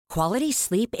Quality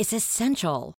sleep is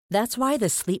essential. That's why the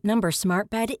Sleep Number Smart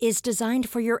Bed is designed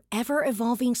for your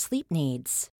ever-evolving sleep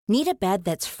needs. Need a bed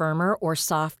that's firmer or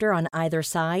softer on either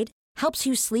side? Helps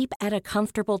you sleep at a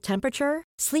comfortable temperature?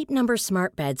 Sleep Number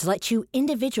Smart Beds let you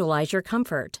individualize your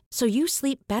comfort, so you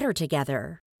sleep better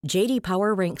together. J.D.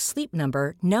 Power ranks Sleep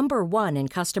Number number 1 in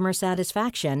customer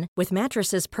satisfaction with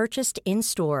mattresses purchased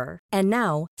in-store. And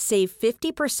now, save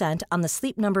 50% on the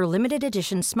Sleep Number Limited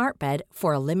Edition Smart Bed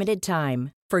for a limited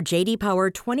time. For J.D. Power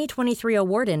 2023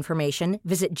 award information,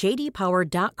 visit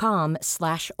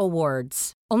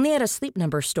jdpower.com/awards. Only at a Sleep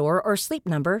Number store or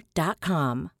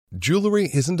sleepnumber.com. Jewelry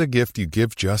isn't a gift you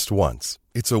give just once.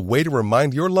 It's a way to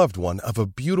remind your loved one of a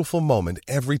beautiful moment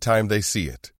every time they see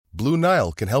it. Blue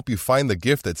Nile can help you find the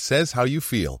gift that says how you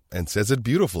feel and says it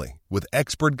beautifully, with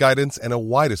expert guidance and a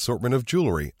wide assortment of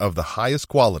jewelry of the highest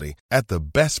quality at the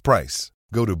best price.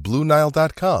 Go to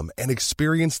BlueNile.com and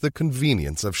experience the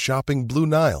convenience of shopping Blue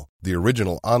Nile, the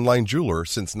original online jeweler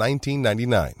since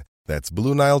 1999. That's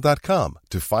BlueNile.com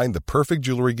to find the perfect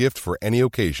jewelry gift for any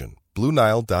occasion.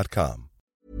 BlueNile.com.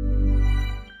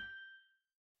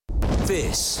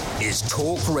 This is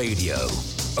Talk Radio.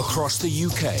 Across the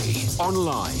UK,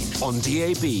 online, on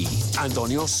DAB, and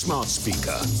on your smart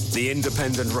speaker. The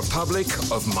Independent Republic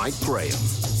of Mike Graham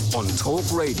on Talk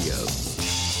Radio.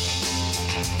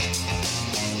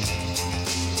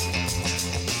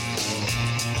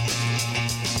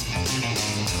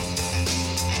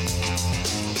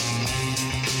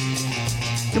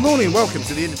 Good morning, welcome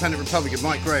to the Independent Republic of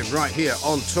Mike Graham right here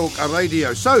on Talk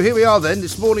Radio. So here we are then,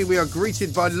 this morning we are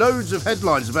greeted by loads of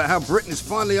headlines about how Britain is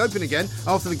finally open again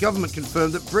after the government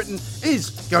confirmed that Britain is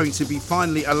going to be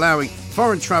finally allowing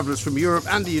foreign travellers from Europe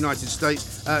and the United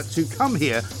States to come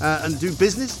here and do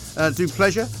business, do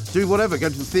pleasure, do whatever, go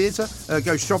to the theatre,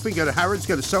 go shopping, go to Harrods,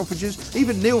 go to Selfridges.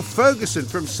 Even Neil Ferguson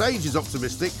from Sage is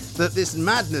optimistic that this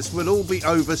madness will all be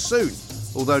over soon,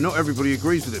 although not everybody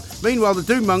agrees with him. Meanwhile, the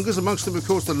doommongers, amongst them of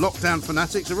course the lockdown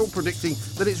fanatics, are all predicting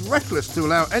that it's reckless to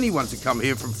allow anyone to come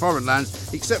here from foreign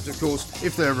lands, except of course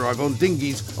if they arrive on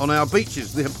dinghies on our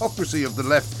beaches. The hypocrisy of the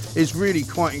left is really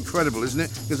quite incredible, isn't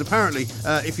it? Because apparently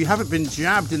if you haven't been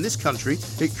jabbed in this country,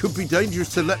 it could be dangerous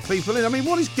to let people in. I mean,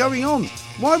 what is going on?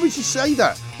 Why would you say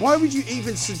that? Why would you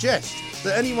even suggest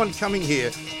that anyone coming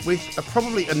here with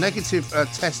probably a negative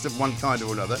test of one kind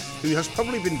or another, who has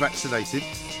probably been vaccinated,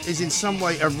 is in some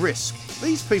way a risk?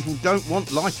 These people don't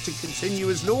want life to continue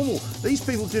as normal. These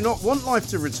people do not want life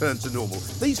to return to normal.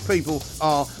 These people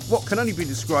are what can only be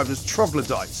described as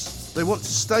troglodytes. They want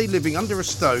to stay living under a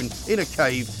stone, in a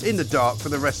cave, in the dark for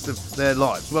the rest of their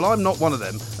lives. Well, I'm not one of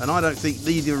them, and I don't think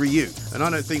neither are you. And I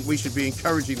don't think we should be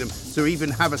encouraging them to even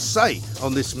have a say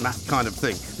on this kind of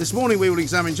thing. This morning we will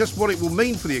examine just what it will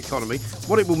mean for the economy,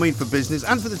 what it will mean for business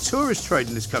and for the tourist trade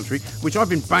in this country, which I've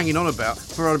been banging on about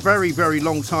for a very, very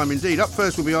long time indeed. Up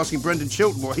first we'll be asking Brendan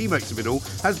Chilton what he makes of it all.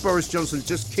 Has Boris Johnson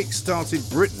just kick-started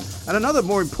Britain? And another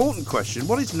more important question,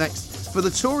 what is next for the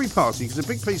Tory party? Because a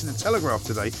big piece of the Telegraph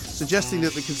today suggesting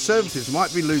that the Conservatives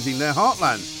might be losing their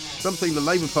heartland, something the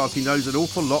Labour Party knows an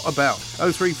awful lot about.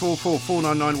 0344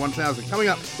 499 1000. Coming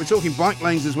up, we're talking bike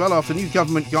lanes as well, after new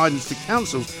government guidance to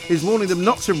councils is warning them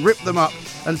not to rip them up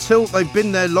until they've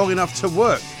been there long enough to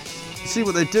work. You see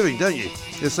what they're doing, don't you?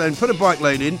 They're saying put a bike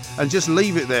lane in and just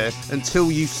leave it there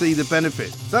until you see the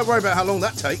benefit. Don't worry about how long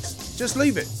that takes, just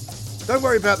leave it. Don't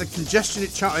worry about the congestion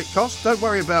it costs. Don't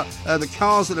worry about the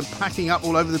cars that are packing up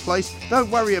all over the place. Don't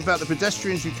worry about the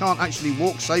pedestrians who can't actually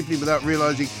walk safely without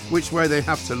realising which way they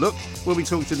have to look. We'll be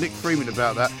talking to Nick Freeman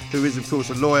about that, who is, of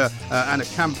course, a lawyer and a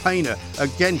campaigner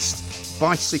against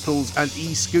bicycles and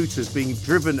e-scooters being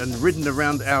driven and ridden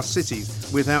around our cities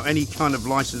without any kind of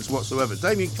licence whatsoever.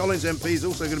 Damien Collins MP is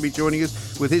also going to be joining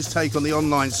us with his take on the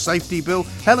online safety bill.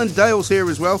 Helen Dale's here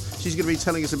as well. She's going to be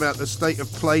telling us about the state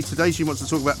of play today. She wants to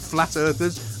talk about flat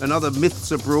earthers and other myths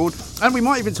abroad. And we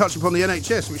might even touch upon the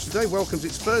NHS, which today welcomes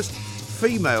its first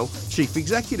female chief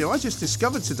executive. I just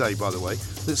discovered today, by the way,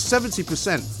 that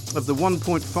 70% of the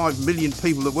 1.5 million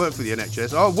people that work for the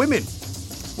NHS are women.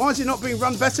 Why is it not being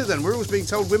run better then? We're always being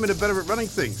told women are better at running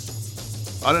things.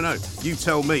 I don't know. You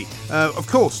tell me. Of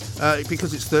course,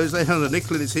 because it's Thursday, Helena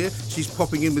Nicklin is here. She's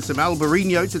popping in with some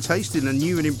Albarino to taste in a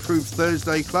new and improved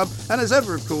Thursday club. And as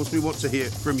ever, of course, we want to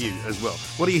hear from you as well.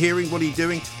 What are you hearing? What are you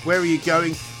doing? Where are you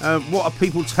going? What are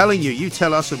people telling you? You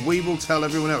tell us and we will tell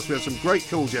everyone else. We had some great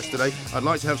calls yesterday. I'd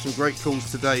like to have some great calls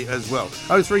today as well.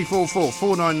 0344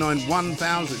 499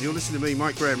 1000. You're listening to me,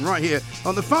 Mike Graham, right here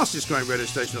on the fastest growing radio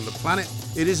station on the planet.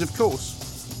 It is, of course,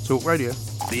 Talk Radio.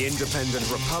 The Independent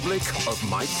Republic of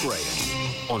Mike Graham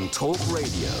on Talk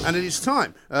Radio. And it is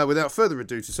time, without further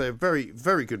ado, to say a very,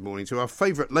 very good morning to our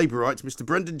favourite Labourite, Mr.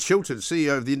 Brendan Chilton,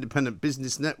 CEO of the Independent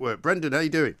Business Network. Brendan, how are you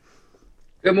doing?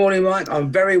 Good morning, Mike.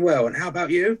 I'm very well. And how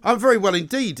about you? I'm very well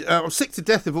indeed. I'm sick to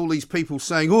death of all these people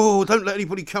saying, oh, don't let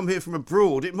anybody come here from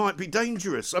abroad. It might be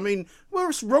dangerous. I mean,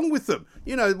 what's wrong with them?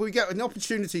 You know, we get an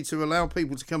opportunity to allow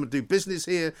people to come and do business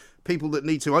here. People that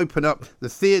need to open up the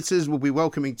theatres will be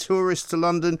welcoming tourists to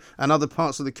London and other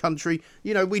parts of the country.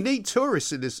 You know, we need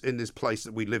tourists in this place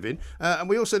that we live in, and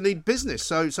we also need business.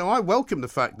 So I welcome the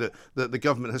fact that the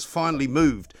government has finally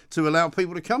moved to allow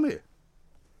people to come here.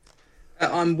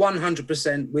 I'm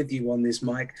 100% with you on this,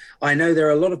 Mike. I know there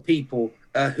are a lot of people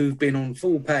who've been on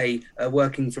full pay,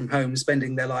 working from home,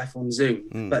 spending their life on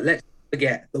Zoom. But let's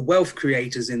forget the wealth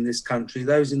creators in this country,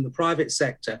 those in the private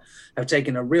sector, have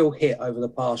taken a real hit over the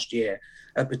past year,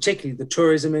 particularly the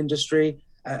tourism industry.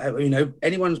 All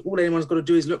anyone's got to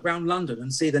do is look around London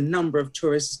and see the number of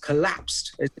tourists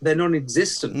collapsed. They're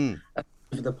non-existent.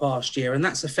 Over the past year, and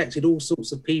that's affected all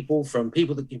sorts of people, from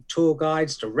people that give tour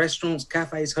guides to restaurants,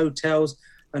 cafes, hotels,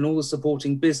 and all the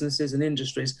supporting businesses and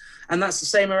industries. And that's the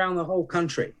same around the whole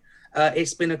country.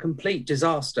 It's been a complete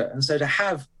disaster. And so to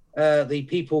have the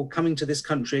people coming to this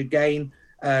country again,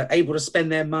 able to spend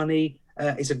their money,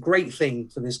 is a great thing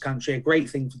for this country, a great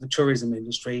thing for the tourism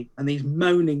industry. And these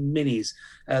moaning minis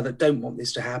that don't want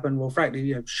this to happen, well,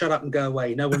 frankly, shut up and go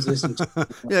away. No one's listening to them.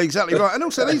 Yeah, exactly right. And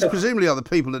also, these presumably are the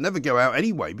people that never go out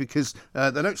anyway, because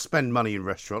they don't spend money in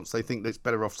restaurants. They think that it's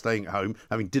better off staying at home,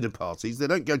 having dinner parties. They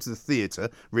don't go to the theatre,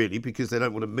 really, because they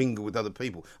don't want to mingle with other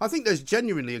people. I think there's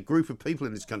genuinely a group of people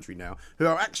in this country now who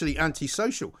are actually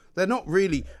antisocial. They're not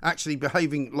really actually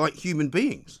behaving like human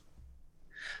beings.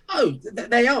 Oh,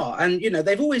 they are. And,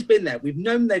 they've always been there. We've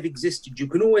known they've existed. You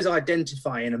can always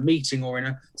identify in a meeting or in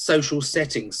a social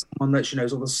setting someone that's,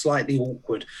 sort of slightly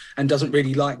awkward and doesn't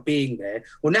really like being there.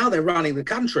 Well, now they're running the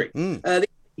country. These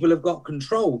people have got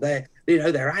control. They're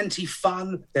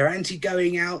anti-fun. They're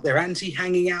anti-going out. They're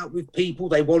anti-hanging out with people.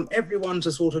 They want everyone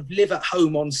to sort of live at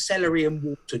home on celery and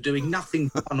water, doing nothing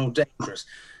fun or dangerous.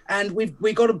 And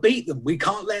we've got to beat them. We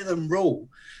can't let them rule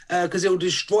because it'll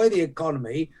destroy the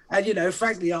economy. And,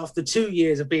 frankly, after 2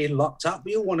 years of being locked up,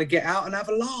 we all want to get out and have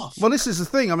a laugh. Well, this is the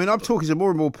thing. I mean, I'm talking to more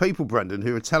and more people, Brendan,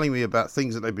 who are telling me about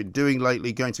things that they've been doing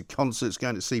lately, going to concerts,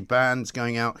 going to see bands,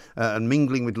 going out and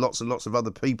mingling with lots and lots of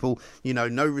other people.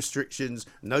 No restrictions,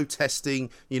 no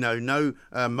testing, no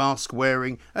mask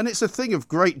wearing. And it's a thing of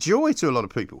great joy to a lot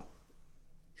of people.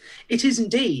 It is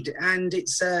indeed. And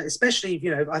it's especially,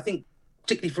 I think,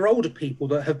 particularly for older people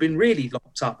that have been really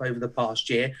locked up over the past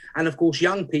year, and of course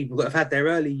young people that have had their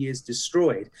early years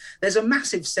destroyed, there's a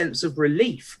massive sense of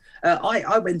relief.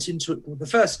 I went into it the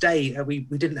first day, we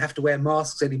didn't have to wear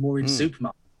masks anymore in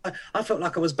supermarkets. I felt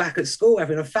like I was back at school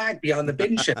having a fag behind the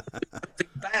bin shelf.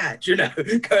 Bad,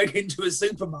 going into a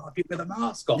supermarket with a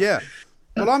mask on. Yeah.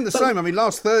 Well, I'm the same. I mean,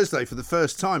 last Thursday, for the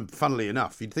first time, funnily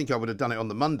enough, you'd think I would have done it on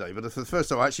the Monday, but for the first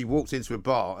time I actually walked into a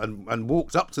bar and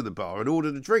walked up to the bar and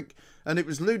ordered a drink. And it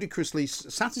was ludicrously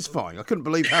satisfying. I couldn't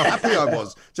believe how happy I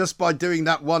was just by doing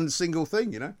that one single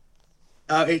thing,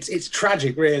 It's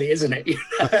tragic, really, isn't it?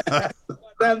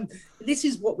 This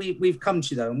is what we've come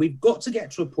to, though, and we've got to get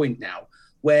to a point now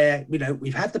where,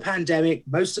 we've had the pandemic,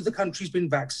 most of the country's been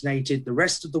vaccinated, the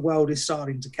rest of the world is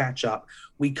starting to catch up.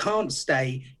 We can't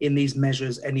stay in these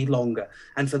measures any longer.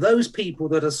 And for those people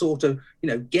that are sort of,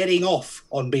 getting off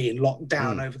on being locked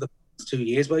down over the 2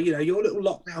 years, well, your little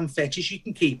lockdown fetish, you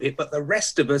can keep it, but the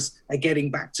rest of us are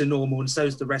getting back to normal, and so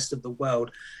is the rest of the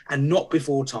world, and not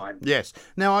before time. Yes.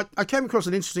 Now, I came across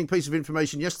an interesting piece of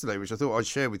information yesterday, which I thought I'd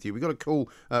share with you. We got a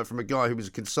call from a guy who was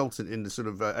a consultant in the sort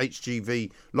of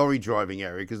HGV lorry driving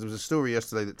area, because there was a story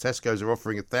yesterday that Tesco's are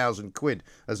offering £1,000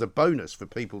 as a bonus for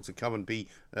people to come and be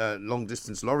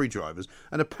long-distance lorry drivers.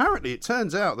 And apparently it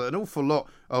turns out that an awful lot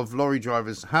of lorry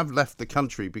drivers have left the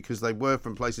country because they were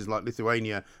from places like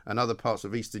Lithuania and other parts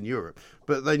of Eastern Europe.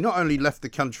 But they not only left the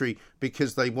country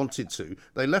because they wanted to,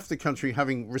 they left the country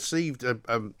having received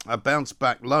a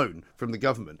bounce-back loan from the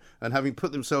government and having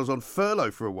put themselves on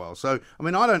furlough for a while. So, I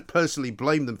mean, I don't personally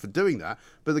blame them for doing that,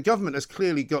 but the government has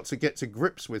clearly got to get to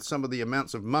grips with some of the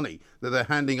amounts of money that they're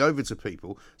handing over to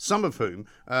people, some of whom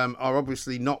are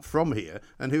obviously not from here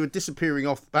and who are disappearing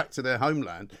off back to their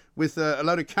homeland with a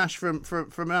load of cash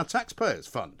from our taxpayers'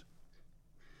 fund.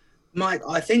 Mike,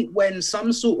 I think when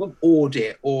some sort of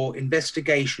audit or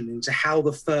investigation into how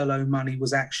the furlough money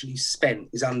was actually spent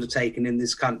is undertaken in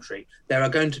this country, there are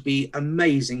going to be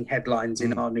amazing headlines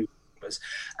in our newspapers.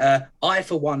 I,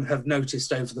 for one, have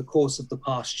noticed over the course of the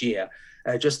past year,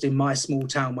 just in my small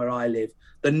town where I live,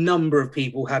 the number of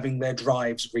people having their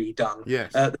drives redone.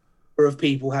 Yes. The of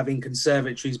people having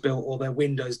conservatories built or their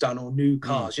windows done or new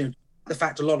cars. You know, the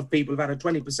fact a lot of people have had a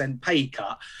 20% pay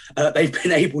cut, they've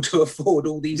been able to afford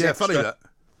all these extra... funny that.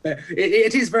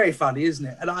 It is very funny, isn't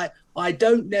it? And I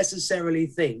don't necessarily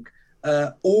think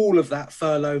all of that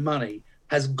furlough money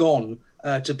has gone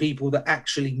to people that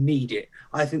actually need it.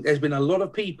 I think there's been a lot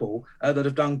of people that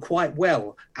have done quite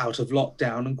well out of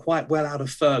lockdown and quite well out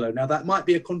of furlough. Now, that might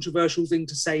be a controversial thing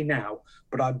to say now,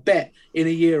 but I bet in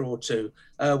a year or two,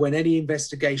 when any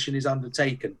investigation is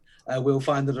undertaken, we'll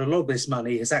find that a lot of this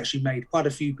money has actually made quite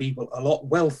a few people a lot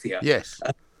wealthier. Yes.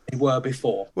 They were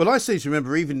before. Well, I seem to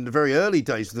remember even in the very early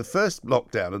days of the first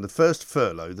lockdown and the first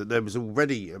furlough that there was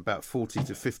already about 40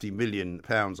 to 50 million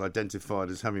pounds identified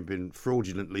as having been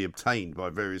fraudulently obtained by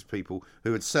various people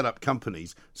who had set up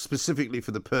companies specifically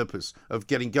for the purpose of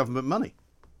getting government money.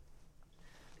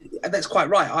 That's quite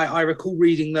right. I recall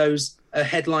reading those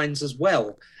headlines as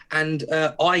well. And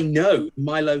I know in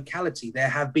my locality there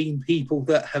have been people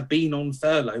that have been on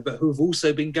furlough but who have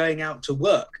also been going out to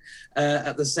work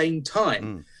at the same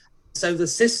time. So the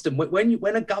system,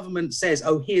 when a government says,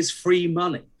 oh, here's free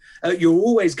money, you're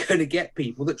always going to get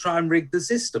people that try and rig the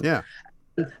system. Yeah.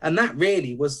 And that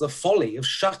really was the folly of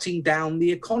shutting down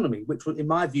the economy, which in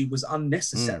my view was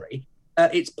unnecessary.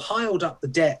 It's piled up the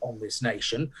debt on this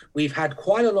nation. We've had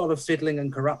quite a lot of fiddling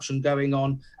and corruption going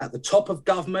on at the top of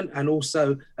government and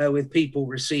also with people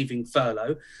receiving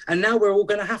furlough. And now we're all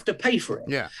going to have to pay for it.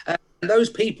 Yeah. And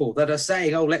those people that are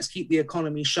saying, oh, let's keep the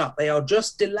economy shut, they are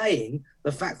just delaying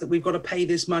the fact that we've got to pay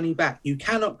this money back. You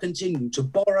cannot continue to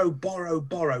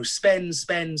borrow, spend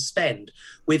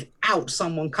without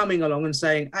someone coming along and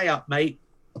saying, hey up, mate,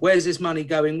 where's this money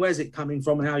going? Where's it coming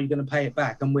from? And how are you going to pay it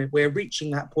back? And we're reaching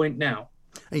that point now.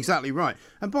 Exactly right.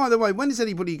 And by the way, when is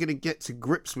anybody going to get to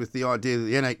grips with the idea that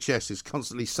the NHS is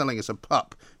constantly selling us a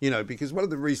pup? You know, because one of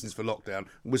the reasons for lockdown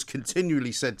was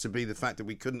continually said to be the fact that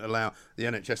we couldn't allow the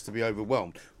NHS to be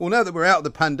overwhelmed. Well, now that we're out of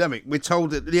the pandemic, we're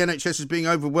told that the NHS is being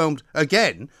overwhelmed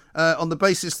again on the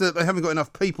basis that they haven't got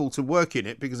enough people to work in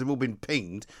it because they've all been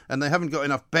pinged, and they haven't got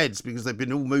enough beds because they've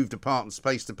been all moved apart and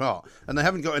spaced apart, and they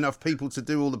haven't got enough people to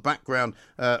do all the background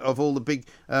of all the big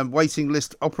waiting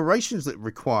list operations that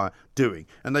require doing.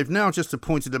 And they've now just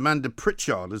appointed Amanda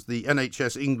Pritchard as the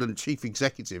NHS England Chief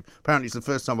Executive. Apparently it's the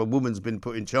first time a woman's been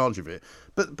put in charge of it.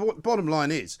 But bottom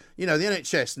line is, you know, the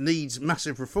NHS needs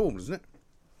massive reform, doesn't it?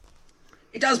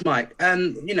 It does, Mike.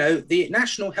 And, you know, the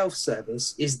National Health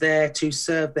Service is there to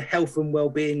serve the health and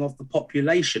well-being of the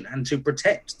population and to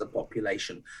protect the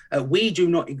population. We do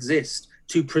not exist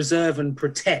to preserve and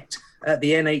protect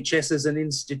the NHS as an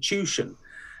institution.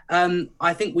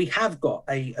 I think we have got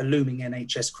a looming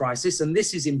NHS crisis, and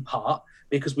this is in part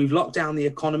because we've locked down the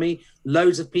economy.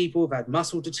 Loads of people have had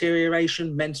muscle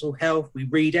deterioration, mental health. We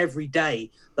read every day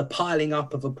the piling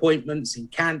up of appointments in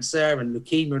cancer and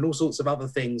leukemia and all sorts of other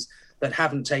things that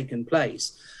haven't taken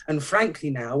place. And frankly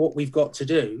now, what we've got to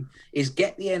do is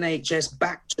get the NHS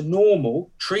back to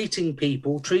normal, treating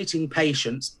people, treating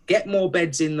patients, get more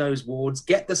beds in those wards,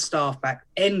 get the staff back,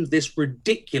 end this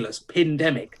ridiculous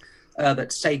pandemic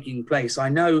that's taking place. I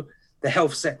know the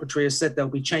health secretary has said there'll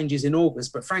be changes in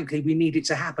August, but frankly, we need it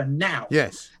to happen now.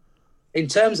 Yes. In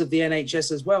terms of the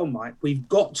NHS as well, Mike, we've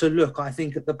got to look, I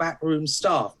think, at the backroom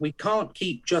staff. We can't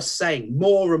keep just saying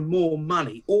more and more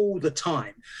money all the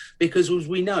time, because as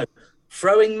we know,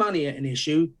 throwing money at an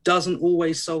issue doesn't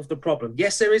always solve the problem.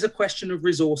 Yes, there is a question of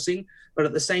resourcing, but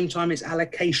at the same time, it's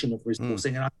allocation of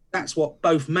resourcing. And that's what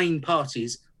both main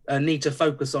parties need to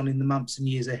focus on in the months and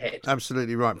years ahead.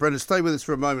 Absolutely right. Brendan, stay with us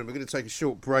for a moment. We're going to take a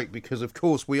short break because, of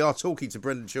course, we are talking to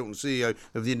Brendan Chilton, CEO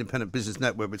of the Independent Business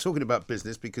Network. We're talking about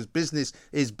business because business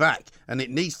is back and it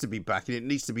needs to be back and it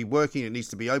needs to be working. It needs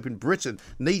to be open. Britain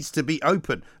needs to be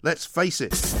open. Let's face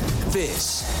it.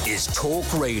 This is Talk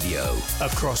Radio.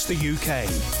 Across the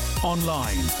UK.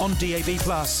 Online, on DAB+,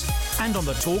 and on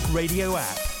the Talk Radio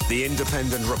app. The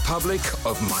Independent Republic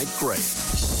of Mike Graham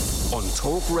on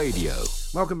Talk Radio.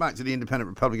 Welcome back to the Independent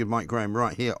Republic of Mike Graham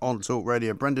right here on Talk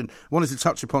Radio. Brendan, wanted to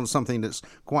touch upon something that's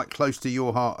quite close to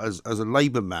your heart as a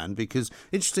Labour man, because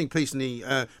interesting piece in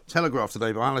the Telegraph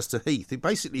today by Alistair Heath, who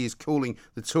basically is calling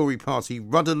the Tory party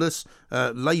rudderless,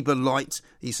 Labour light.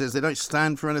 He says they don't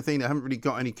stand for anything, they haven't really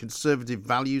got any conservative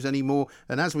values anymore,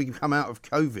 and as we come out of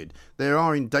COVID, they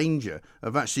are in danger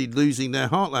of actually losing their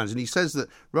heartlands. And he says that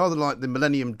rather like the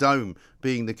Millennium Dome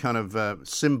being the kind of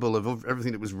symbol of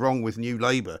everything that was wrong with New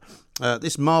Labour,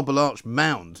 this Marble Arch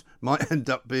mound might end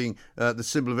up being the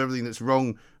symbol of everything that's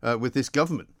wrong with this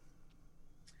government.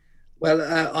 Well,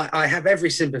 I have every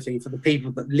sympathy for the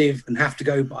people that live and have to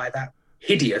go by that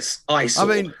hideous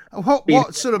eyesore. I mean,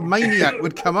 what sort of maniac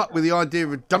would come up with the idea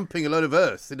of dumping a load of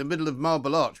earth in the middle of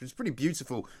Marble Arch, which is a pretty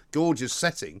beautiful, gorgeous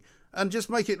setting, and just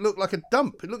make it look like a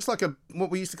dump? It looks like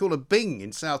what we used to call a bing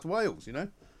in South Wales, you know?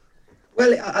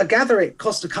 Well, I gather it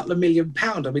cost £2 million.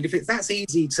 I mean, if it's that's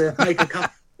easy to make a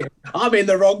couple, I'm in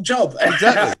the wrong job.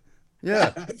 Exactly.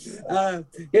 Yeah.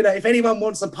 If anyone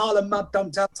wants a pile of mud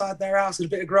dumped outside their house and a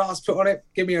bit of grass put on it,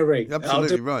 give me a ring.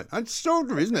 Absolutely right. It's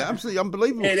extraordinary, isn't it? Absolutely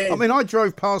unbelievable. It is. I mean, I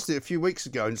drove past it a few weeks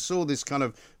ago and saw this kind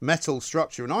of metal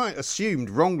structure, and I assumed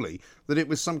wrongly that it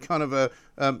was some kind of a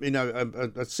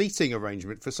seating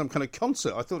arrangement for some kind of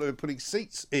concert. I thought they were putting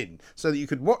seats in so that you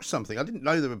could watch something. I didn't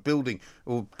know they were building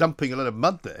or dumping a lot of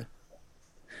mud there.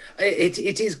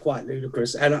 It is quite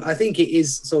ludicrous, and I think it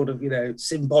is sort of,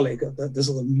 symbolic of the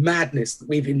sort of madness that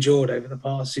we've endured over the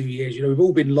past few years. We've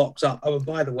all been locked up. Oh, and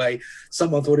by the way,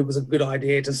 someone thought it was a good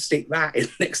idea to stick that in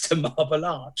next to Marble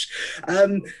Arch.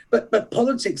 But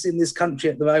politics in this country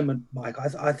at the moment, Mike,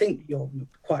 I think you're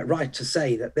quite right to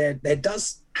say that there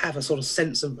does have a sort of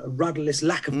sense of a rudderless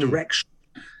lack of direction.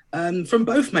 From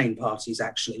both main parties,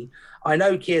 actually. I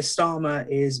know Keir Starmer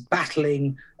is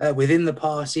battling within the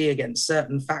party against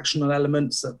certain factional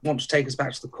elements that want to take us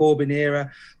back to the Corbyn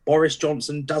era. Boris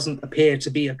Johnson doesn't appear to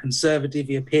be a Conservative.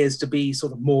 He appears to be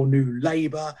sort of more New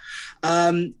Labour.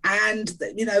 And,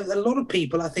 a lot of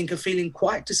people, I think, are feeling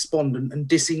quite despondent and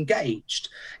disengaged.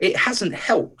 It hasn't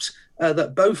helped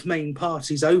that both main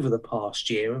parties over the past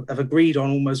year have agreed on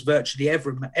almost virtually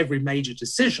every major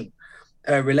decision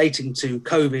relating to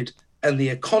COVID and the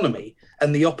economy,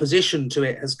 and the opposition to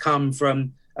it has come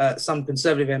from some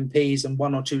Conservative MPs and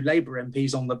one or two Labour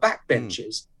MPs on the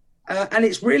backbenches. And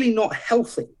it's really not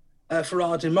healthy for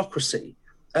our democracy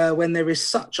when there is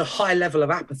such a high level of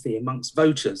apathy amongst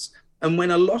voters, and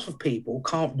when a lot of people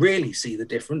can't really see the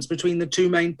difference between the two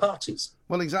main parties.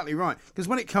 Well, exactly right. Because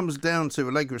when it comes down to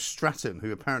Allegra Stratton,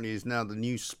 who apparently is now the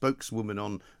new spokeswoman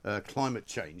on climate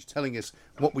change, telling us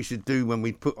what we should do when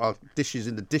we put our dishes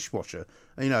in the dishwasher,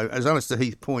 as Alistair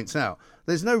Heath points out,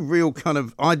 there's no real kind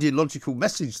of ideological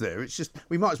message there. It's just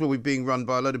we might as well be being run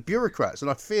by a load of bureaucrats. And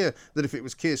I fear that if it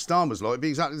was Keir Starmer's law, it'd be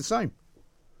exactly the same.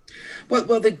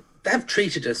 Well, they have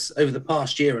treated us over the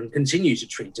past year and continue to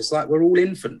treat us like we're all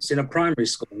infants in a primary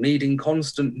school, needing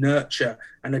constant nurture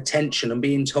and attention and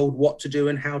being told what to do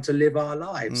and how to live our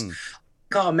lives.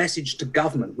 Our message to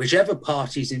government, whichever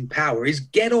party's in power, is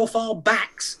get off our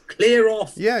backs, clear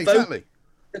off the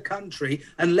country,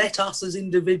 and let us as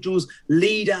individuals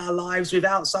lead our lives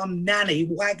without some nanny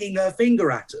wagging her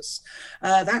finger at us.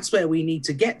 That's where we need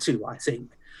to get to, I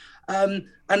think.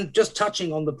 And just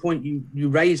touching on the point you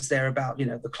raised there about,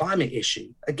 the climate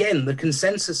issue, again, the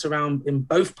consensus around in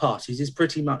both parties is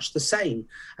pretty much the same.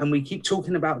 And we keep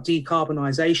talking about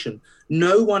decarbonisation.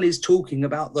 No one is talking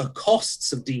about the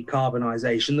costs of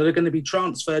decarbonisation that are going to be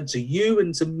transferred to you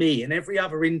and to me and every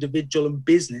other individual and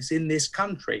business in this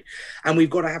country. And we've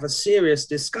got to have a serious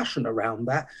discussion around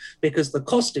that because the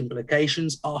cost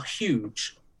implications are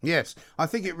huge. Yes, I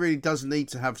think it really does need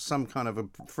to have some kind of a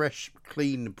fresh,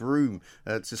 clean broom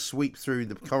to sweep through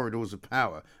the corridors of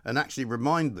power and actually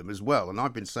remind them as well, and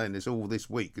I've been saying this all this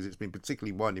week because it's been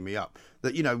particularly winding me up,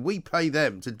 that, we pay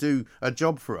them to do a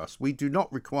job for us. We do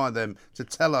not require them to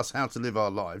tell us how to live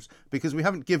our lives because we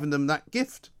haven't given them that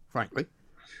gift, frankly.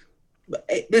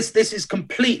 This is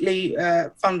completely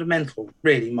fundamental,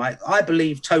 really, Mike. I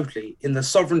believe totally in the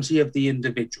sovereignty of the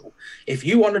individual. If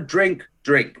you want to drink,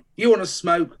 drink. If you want to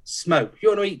smoke, smoke. If you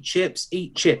want to eat chips,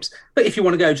 eat chips. But if you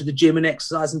want to go to the gym and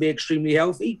exercise and be extremely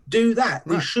healthy, do that.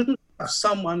 Right. We shouldn't have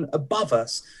someone above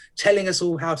us telling us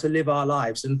all how to live our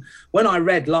lives. And when I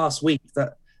read last week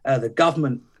that the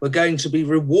government were going to be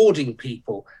rewarding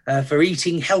people for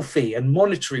eating healthy and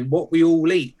monitoring what we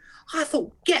all eat, I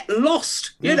thought, get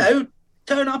lost,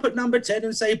 turn up at number 10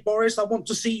 and say, Boris, I want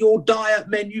to see your diet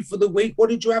menu for the week. What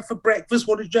did you have for breakfast?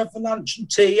 What did you have for lunch and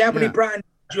tea? How many brands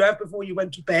did you have before you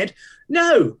went to bed?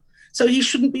 No. So he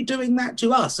shouldn't be doing that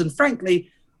to us. And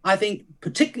frankly, I think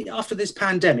particularly after this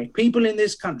pandemic, people in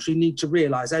this country need to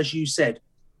realise, as you said,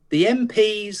 the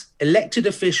MPs, elected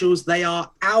officials, they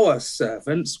are our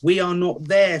servants. We are not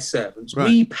their servants. Right.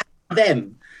 We pay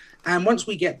them. And once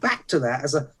we get back to that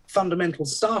as a fundamental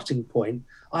starting point,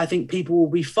 I think people will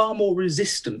be far more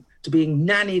resistant to being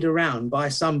nannied around by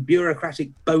some bureaucratic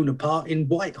Bonaparte in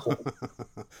Whitehall.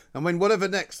 And when whatever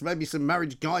next, maybe some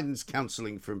marriage guidance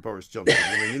counselling from Boris Johnson.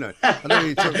 I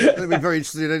don't be very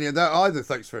interested in any of that either.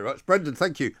 Thanks very much. Brendan,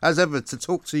 thank you. As ever, to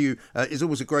talk to you is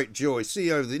always a great joy.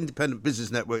 CEO of the Independent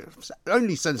Business Network,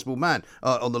 only sensible man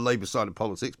on the Labour side of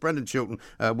politics. Brendan Chilton,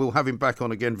 we'll have him back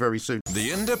on again very soon.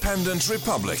 The Independent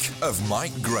Republic of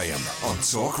Mike Graham on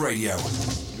Talk Radio.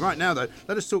 Right now, though,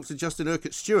 let us talk to Justin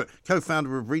Urquhart-Stewart,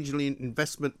 co-founder of Regional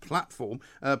Investment Platform,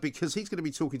 because he's going to be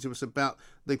talking to us about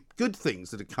the good things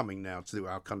that are coming now to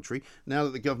our country, now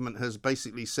that the government has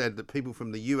basically said that people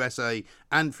from the USA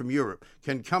and from Europe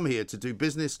can come here to do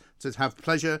business, to have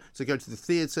pleasure, to go to the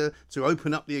theatre, to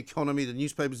open up the economy. The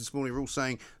newspapers this morning are all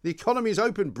saying the economy is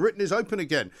open, Britain is open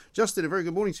again. Justin, a very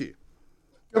good morning to you.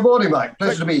 Good morning, Mike.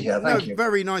 Pleasure to be here. Thank you.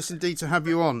 Very nice indeed to have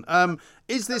you on.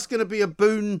 Is this going to be a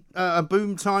boom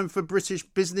time for British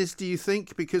business, do you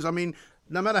think? Because, I mean,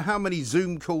 no matter how many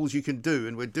Zoom calls you can do,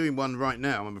 and we're doing one right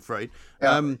now, I'm afraid,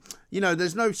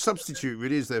 there's no substitute,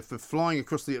 really, is there, for flying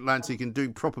across the Atlantic and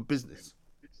doing proper business?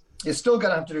 You're still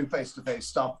going to have to do face-to-face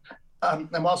stuff. And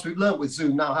whilst we've learned with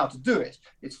Zoom now how to do it,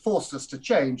 it's forced us to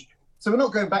change. So we're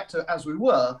not going back to as we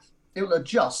were. It will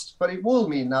adjust, but it will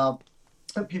mean now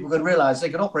that people can realise they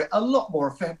can operate a lot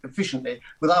more efficiently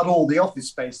without all the office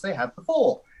space they had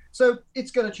before. So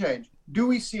it's going to change. Do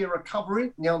we see a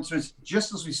recovery? And the answer is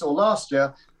just as we saw last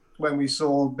year when we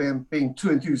saw being too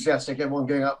enthusiastic, everyone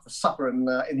going out for supper in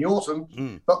the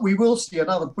autumn. But we will see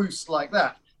another boost like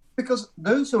that because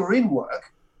those who are in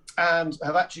work and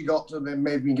have actually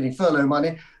maybe been getting furlough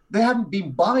money, they haven't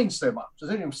been buying so much.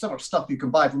 There's only so much stuff you can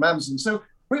buy from Amazon. So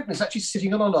Britain is actually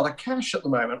sitting on a lot of cash at the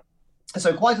moment.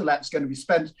 So quite a lot is going to be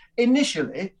spent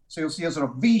initially. So you'll see a sort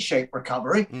of V-shaped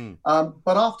recovery.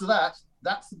 But after that,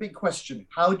 that's the big question.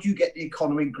 How do you get the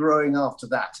economy growing after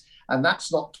that? And that's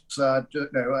not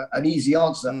an easy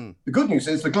answer. The good news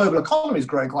is the global economy is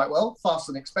growing quite well,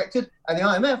 faster than expected. And the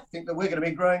IMF think that we're going to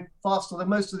be growing faster than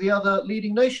most of the other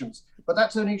leading nations. But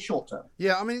that's only short term.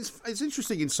 Yeah, I mean, it's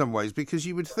interesting in some ways because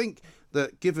you would think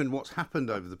that given what's happened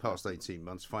over the past 18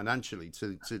 months financially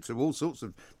to all sorts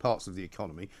of parts of the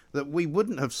economy, that we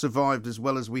wouldn't have survived as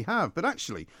well as we have. But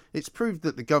actually, it's proved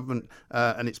that the government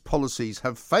and its policies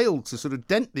have failed to sort of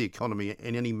dent the economy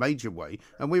in any major way.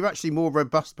 And we're actually more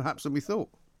robust perhaps than we thought.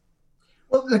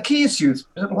 Well, the key issues,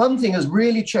 one thing has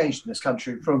really changed in this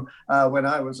country from when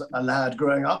I was a lad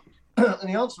growing up.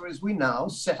 And the answer is we now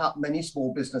set up many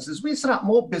small businesses. We set up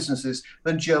more businesses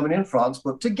than Germany and France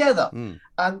put together.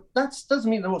 And that doesn't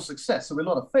mean they're all success. There were a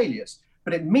lot of failures.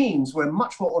 But it means we're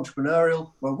much more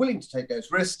entrepreneurial. We're willing to take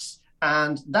those risks.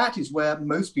 And that is where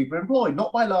most people are employed,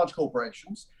 not by large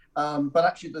corporations, but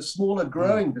actually the smaller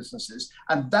growing businesses.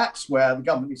 And that's where the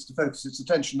government needs to focus its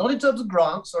attention, not in terms of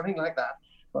grants or anything like that,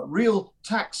 but real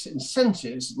tax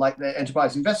incentives like the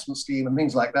enterprise investment scheme and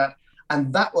things like that.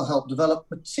 And that will help develop,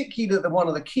 particularly one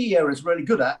of the key areas we're really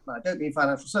good at, and I don't mean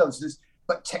financial services,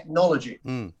 but technology.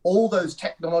 All those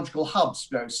technological hubs,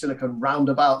 Silicon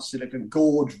Roundabout, Silicon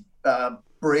Gorge,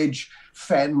 Bridge,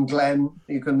 Fen, Glen,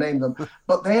 you can name them.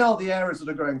 But they are the areas that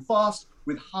are growing fast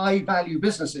with high-value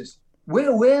businesses.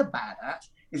 Where we're bad at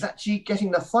is actually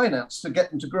getting the finance to get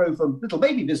them to grow from little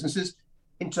baby businesses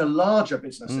into larger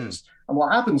businesses. And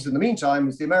what happens in the meantime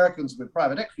is the Americans with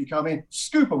private equity come in,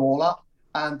 scoop them all up,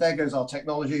 and there goes our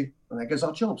technology, and there goes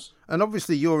our jobs. And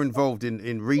obviously you're involved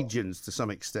in regions to some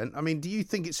extent. I mean, do you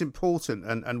think it's important,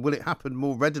 and will it happen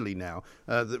more readily now,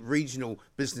 that regional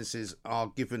businesses are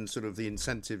given sort of the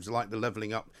incentives like the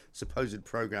Levelling Up supposed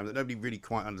programme that nobody really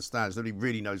quite understands, nobody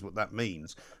really knows what that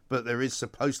means, but there is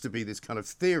supposed to be this kind of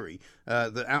theory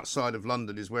that outside of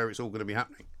London is where it's all going to be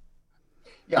happening?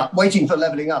 Yeah, waiting for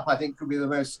levelling up, I think, could be the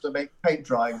most paint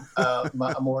drying, a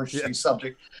more interesting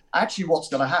subject. Actually, what's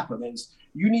going to happen is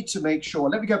you need to make sure,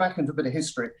 let me go back into a bit of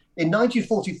history. In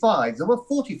 1945, there were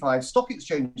 45 stock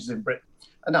exchanges in Britain.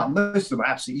 And now most of them are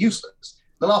absolutely useless.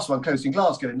 The last one closed in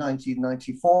Glasgow in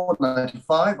 1994,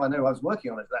 95. I know I was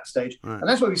working on it at that stage. Right. And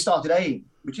that's where we started AIM,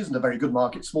 which isn't a very good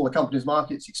market, smaller companies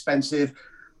market, it's expensive.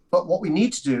 But what we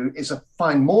need to do is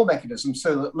find more mechanisms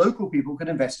so that local people can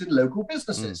invest in local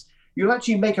businesses. You'll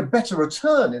actually make a better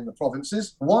return in the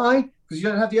provinces. Why? Because you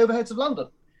don't have the overheads of London.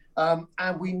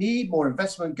 And we need more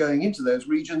investment going into those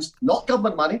regions, not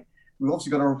government money. We've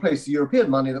obviously got to replace the European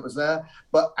money that was there,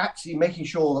 but actually making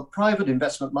sure that private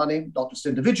investment money, not just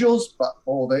individuals, but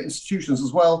all the institutions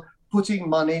as well, putting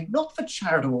money, not for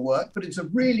charitable work, but into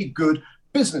really good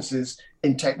businesses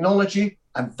in technology.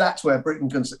 And that's where Britain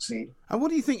can succeed. And what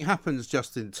do you think happens,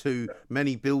 Justin, to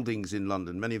many buildings in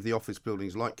London, many of the office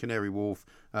buildings like Canary Wharf,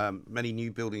 many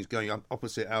new buildings going up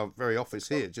opposite our very office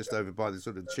here, just over by the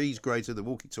sort of cheese grater, the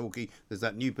walkie-talkie. There's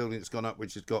that new building that's gone up,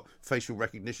 which has got facial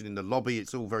recognition in the lobby.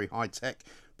 It's all very high-tech.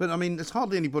 But, I mean, there's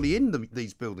hardly anybody in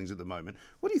these buildings at the moment.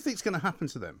 What do you think is going to happen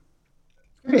to them?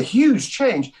 It's going to be a huge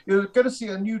change. You're going to see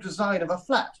a new design of a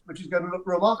flat, which is going to look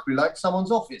remarkably like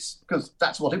someone's office, because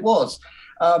that's what it was.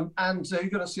 And you're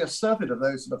going to see a surfeit of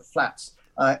those sort of flats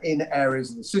in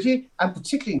areas of the city, and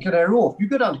particularly in Canary Wharf. You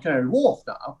go down to Canary Wharf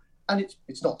now, and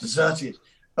it's not deserted.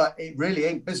 but it really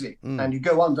ain't busy. And you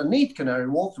go underneath Canary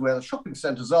Wharf to where the shopping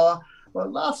centres are.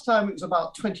 Well, last time it was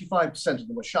about 25% of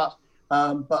them were shut,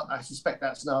 but I suspect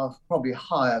that's now probably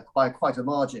higher by quite a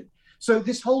margin. So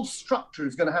this whole structure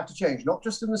is going to have to change, not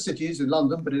just in the cities, in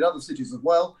London, but in other cities as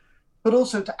well. But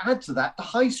also to add to that, the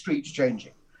high street's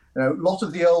changing. You know, a lot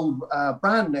of the old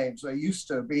brand names that used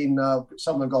to have been,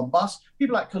 some have gone bust.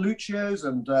 People like Coluccio's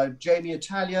and Jamie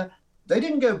Italia, they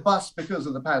didn't go bust because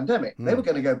of the pandemic. They were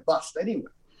going to go bust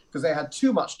anyway because they had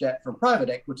too much debt from private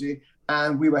equity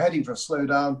and we were heading for a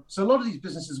slowdown. So a lot of these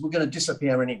businesses were going to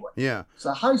disappear anyway. Yeah.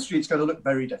 So high street's going to look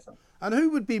very different. And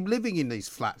who would be living in these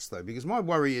flats, though? Because my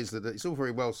worry is that it's all very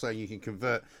well saying you can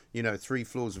convert, 3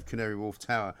 floors of Canary Wharf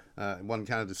Tower, 1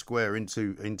 Canada Square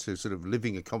into sort of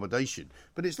living accommodation.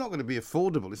 But it's not going to be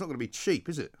affordable. It's not going to be cheap,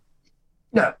 is it?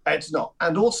 No, it's not.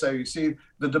 And also, you see,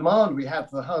 the demand we had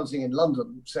for housing in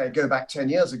London, say, go back 10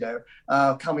 years ago,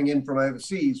 coming in from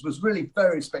overseas, was really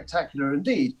very spectacular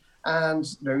indeed. And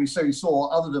you saw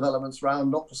other developments around,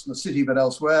 not just in the city, but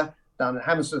elsewhere. Down in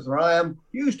Hammersmith, where I am,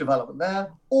 huge development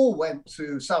there, all went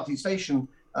to Southeast Asian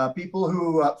people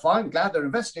who are fine, glad they're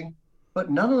investing, but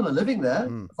none of them are living there.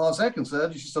 As far as they're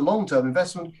concerned, it's just a long-term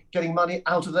investment, getting money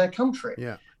out of their country.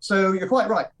 Yeah. So you're quite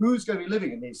right. Who's going to be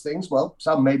living in these things? Well,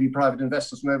 some may be private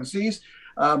investors from overseas.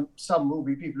 Some will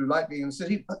be people who like being in the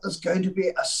city, but there's going to be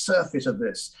a surfeit of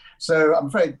this. So I'm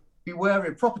afraid be wary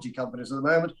of property companies at the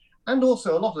moment, and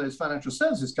also a lot of those financial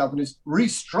services companies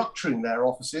restructuring their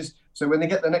offices. So when they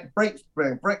get the next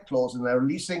break clause in their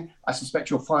leasing, I suspect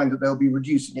you'll find that they'll be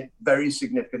reducing it very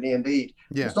significantly indeed.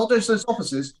 Yeah. It's not just those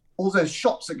offices, all those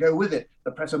shops that go with it,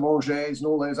 the pret-a-mangers and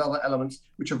all those other elements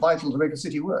which are vital to make a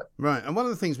city work. Right, and one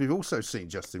of the things we've also seen,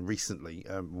 Justin, recently,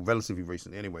 relatively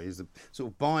recently anyway, is the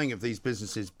sort of buying of these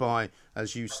businesses by,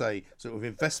 as you say, sort of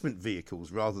investment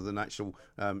vehicles rather than actual,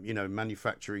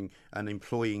 manufacturing and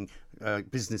employing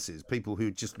businesses, people who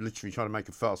just literally try to make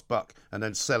a fast buck and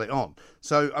then sell it on.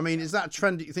 So, I mean, is that a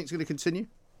trend that you think is going to continue?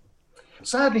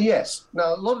 Sadly, yes.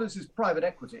 Now, a lot of this is private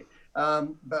equity.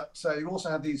 But you also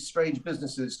have these strange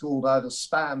businesses called either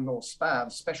SPAM or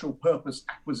SPAV, Special Purpose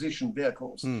Acquisition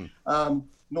Vehicles,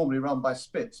 normally run by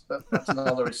Spitz, but that's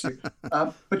another issue.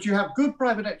 But you have good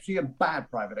private equity and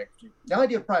bad private equity. The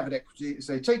idea of private equity is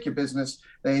they take your business,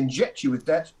 they inject you with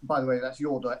debt. By the way, that's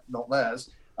your debt, not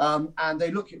theirs. And they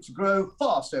look at to grow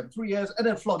fast over 3 years and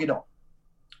then flog it off.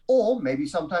 Or maybe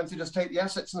sometimes they just take the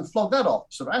assets and flog that off.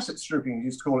 Sort of asset stripping, you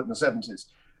used to call it in the 70s.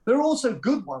 There are also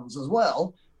good ones as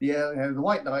well. The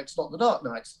white knights, not the dark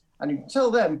knights. And you can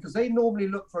tell them because they normally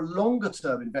look for longer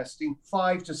term investing,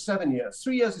 5 to 7 years.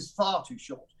 3 years is far too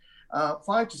short.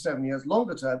 5 to 7 years,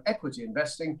 longer term equity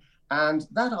investing. And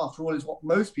that, after all, is what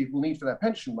most people need for their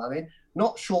pension money,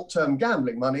 not short term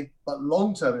gambling money, but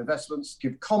long term investments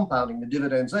give compounding the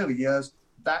dividends over years.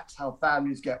 That's how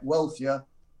families get wealthier.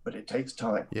 But it takes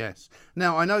time. Yes.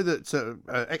 Now, I know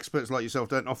that experts like yourself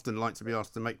don't often like to be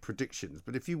asked to make predictions,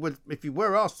 but if you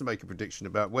were asked to make a prediction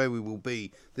about where we will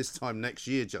be this time next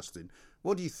year, Justin,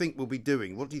 what do you think we'll be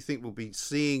doing? What do you think we'll be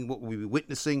seeing? What will we be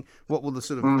witnessing? What will the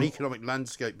sort of economic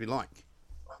landscape be like?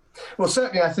 Well,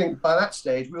 certainly, I think by that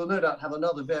stage, we'll no doubt have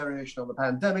another variation on the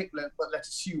pandemic, but let's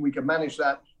assume we can manage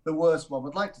that. The worst, one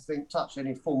would like to think, touch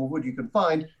any form of wood you can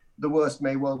find, the worst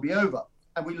may well be over.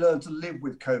 And we learn to live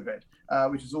with COVID,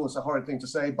 which is always a horrid thing to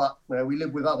say, but we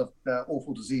live with other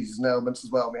awful diseases and ailments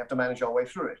as well. And we have to manage our way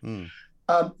through it.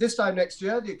 This time next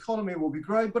year, the economy will be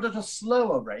growing, but at a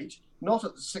slower rate, not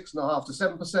at the 6.5% to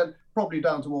 7%, probably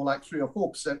down to more like 3 or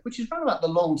 4%, which is around about the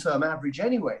long-term average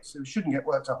anyway. So we shouldn't get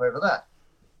worked up over that.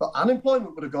 But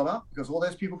unemployment would have gone up because all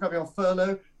those people coming on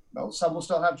furlough, well, some will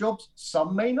still have jobs,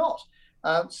 some may not.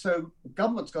 So the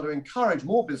government's got to encourage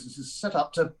more businesses to set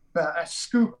up to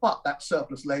scoop up that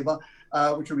surplus labour,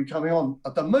 which will be coming on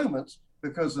at the moment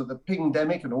because of the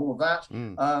pandemic and all of that,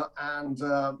 and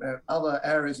other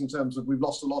areas in terms of we've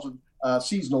lost a lot of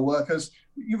seasonal workers.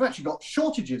 You've actually got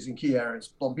shortages in key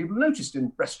areas. A lot of people noticed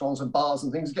in restaurants and bars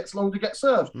and things, it gets longer to get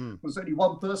served. There's only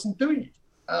one person doing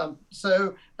it.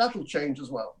 So that'll change as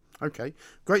well. Okay.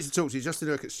 Great to talk to you. Justin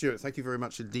Urquhart-Stewart, thank you very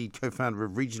much indeed, co-founder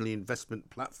of Regionally Investment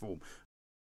Platform.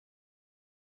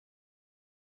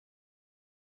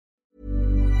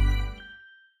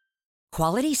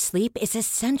 Quality sleep is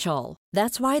essential.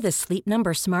 That's why the Sleep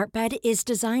Number Smart Bed is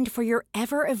designed for your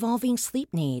ever-evolving sleep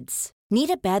needs. Need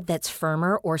a bed that's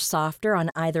firmer or softer on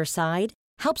either side?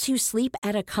 Helps you sleep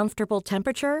at a comfortable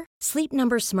temperature? Sleep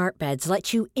Number Smart Beds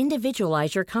let you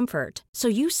individualize your comfort, so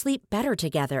you sleep better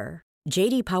together.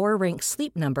 J.D. Power ranks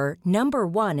Sleep Number number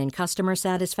 1 in customer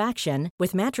satisfaction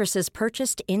with mattresses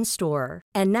purchased in-store.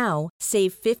 And now,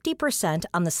 save 50%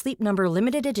 on the Sleep Number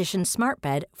Limited Edition Smart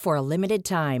Bed for a limited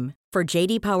time. For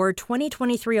JD Power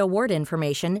 2023 award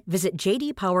information, visit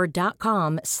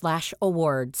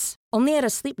jdpower.com/awards. Only at a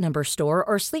Sleep Number store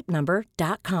or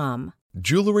sleepnumber.com.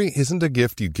 Jewelry isn't a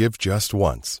gift you give just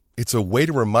once. It's a way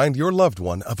to remind your loved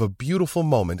one of a beautiful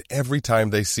moment every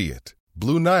time they see it.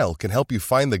 Blue Nile can help you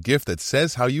find the gift that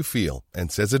says how you feel and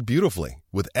says it beautifully,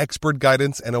 with expert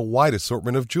guidance and a wide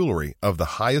assortment of jewelry of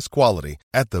the highest quality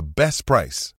at the best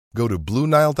price. Go to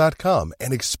BlueNile.com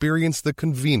and experience the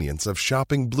convenience of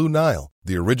shopping Blue Nile,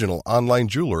 the original online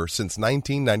jeweler since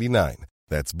 1999.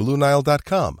 That's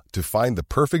BlueNile.com to find the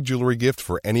perfect jewelry gift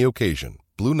for any occasion.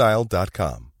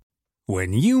 BlueNile.com.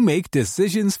 When you make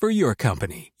decisions for your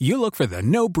company, you look for the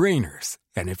no-brainers.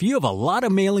 And if you have a lot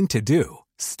of mailing to do,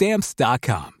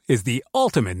 Stamps.com is the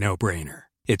ultimate no-brainer.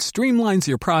 It streamlines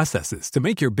your processes to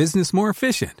make your business more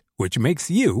efficient, which makes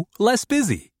you less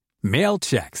busy. Mail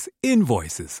checks,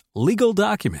 invoices, legal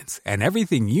documents, and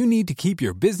everything you need to keep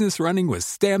your business running with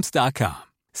Stamps.com.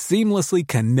 Seamlessly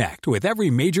connect with every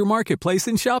major marketplace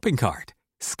and shopping cart.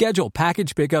 Schedule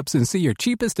package pickups and see your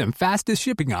cheapest and fastest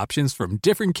shipping options from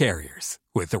different carriers,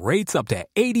 with rates up to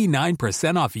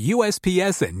 89% off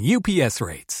USPS and UPS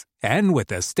rates. And with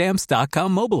the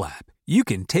Stamps.com mobile app, you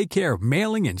can take care of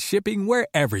mailing and shipping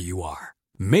wherever you are.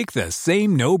 Make the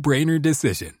same no-brainer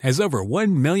decision as over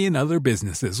 1 million other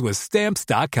businesses with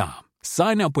Stamps.com.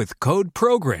 Sign up with code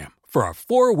PROGRAM for a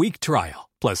 4-week trial,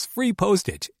 plus free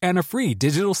postage and a free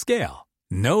digital scale.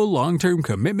 No long-term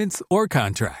commitments or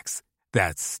contracts.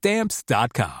 That's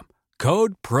Stamps.com.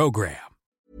 Code PROGRAM.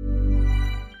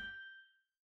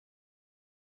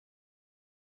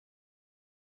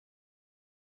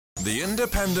 The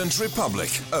Independent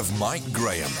Republic of Mike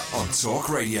Graham on Talk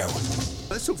Radio.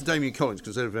 Let's talk to Damian Collins,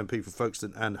 Conservative MP for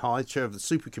Folkestone and Hythe, chair of the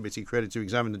Super Committee created to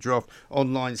examine the draft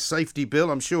online safety bill.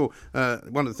 I'm sure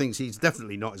one of the things he's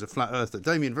definitely not is a flat earther.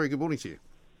 Damian, very good morning to you.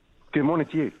 Good morning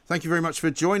to you. Thank you very much for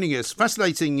joining us.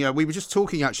 Fascinating. We were just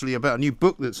talking actually about a new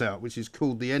book that's out, which is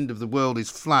called The End of the World is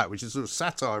Flat, which is sort of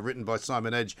satire written by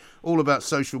Simon Edge, all about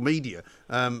social media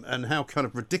and how kind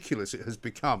of ridiculous it has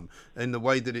become in the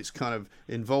way that it's kind of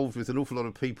involved with an awful lot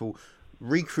of people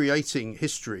recreating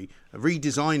history,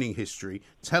 redesigning history,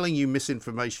 telling you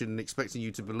misinformation and expecting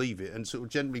you to believe it, and sort of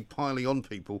generally piling on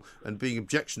people and being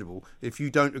objectionable if you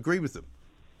don't agree with them.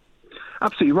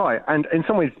 Absolutely right. And in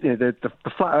some ways, the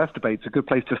flat earth debate's a good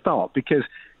place to start, because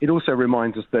it also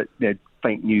reminds us that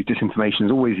fake news, disinformation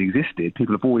has always existed.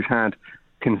 People have always had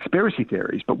conspiracy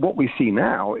theories. But what we see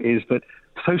now is that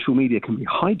social media can be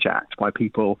hijacked by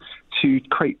people to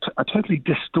create a totally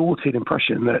distorted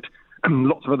impression that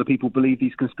lots of other people believe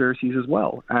these conspiracies as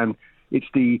well. And it's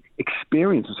the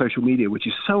experience of social media, which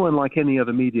is so unlike any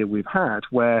other media we've had,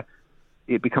 where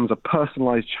it becomes a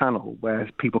personalized channel where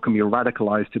people can be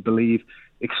radicalized to believe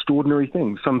extraordinary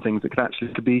things, some things that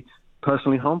could be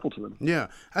personally harmful to them. Yeah,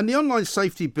 and the online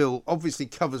safety bill obviously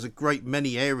covers a great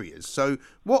many areas. So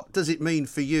what does it mean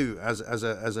for you as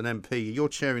an MP? You're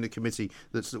chairing the committee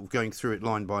that's sort of going through it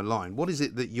line by line. What is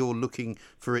it that you're looking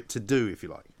for it to do, if you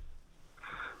like?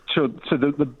 Sure. So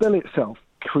the bill itself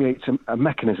creates a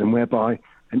mechanism whereby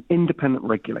an independent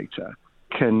regulator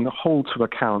can hold to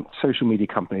account social media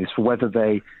companies for whether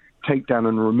they take down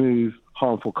and remove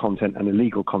harmful content and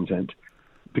illegal content,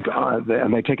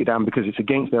 and they take it down because it's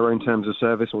against their own terms of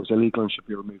service or it's illegal and should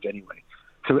be removed anyway.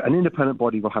 So an independent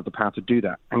body will have the power to do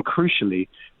that, and crucially,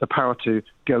 the power to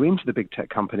go into the big tech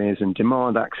companies and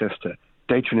demand access to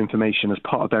data and information as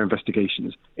part of their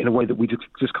investigations in a way that we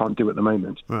just can't do at the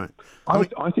moment. Right. I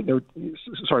think there.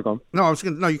 Sorry, go on. No,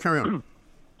 you carry on.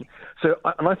 So,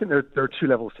 and I think there are two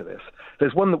levels to this.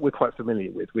 There's one that we're quite familiar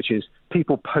with, which is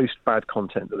people post bad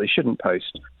content that they shouldn't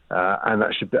post, and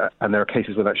there are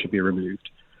cases where that should be removed.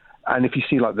 And if you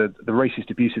see like the racist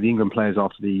abuse of the England players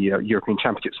after the European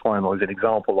Championships final is an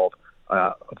example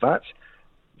of that.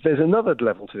 There's another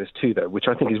level to this too, though, which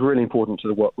I think is really important to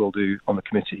the work we'll do on the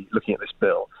committee looking at this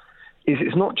bill.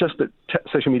 It's not just that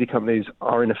social media companies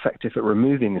are ineffective at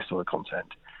removing this sort of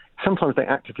content. Sometimes they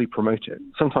actively promote it.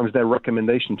 Sometimes their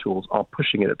recommendation tools are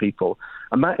pushing it at people.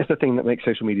 And that is the thing that makes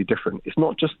social media different. It's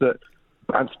not just that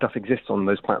bad stuff exists on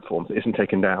those platforms that isn't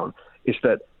taken down. It's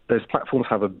that those platforms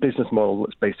have a business model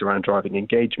that's based around driving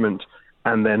engagement,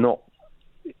 and they're not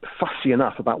fussy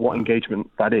enough about what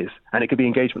engagement that is. And it could be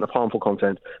engagement of harmful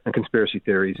content and conspiracy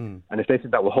theories. And if they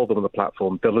think that will hold them on the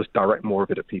platform, they'll just direct more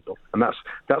of it at people. And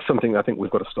that's something I think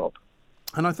we've got to stop.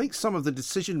 And I think some of the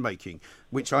decision-making,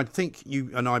 which I think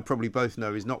you and I probably both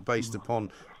know is not based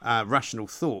upon rational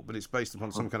thought, but it's based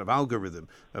upon some kind of algorithm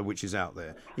which is out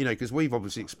there. You know, because we've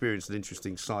obviously experienced an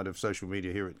interesting side of social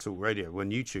media here at Talk Radio when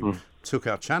YouTube took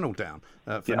our channel down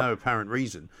for no apparent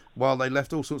reason, while they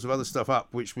left all sorts of other stuff up,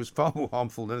 which was far more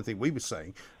harmful than anything we were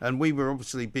saying. And we were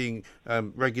obviously being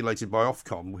regulated by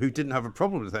Ofcom, who didn't have a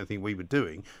problem with anything we were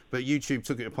doing, but YouTube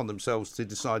took it upon themselves to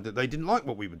decide that they didn't like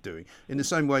what we were doing, in the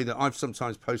same way that I've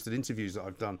sometimes posted interviews that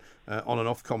I've done on an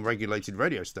Ofcom regulated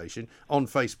radio station on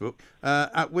Facebook,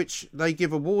 at which they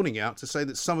give a warning out to say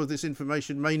that some of this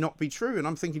information may not be true. And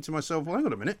I'm thinking to myself, well, hang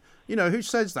on a minute, you know, who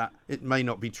says that it may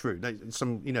not be true?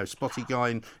 Some, you know, spotty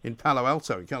guy in Palo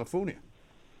Alto in California.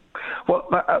 Well,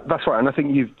 that's right. And I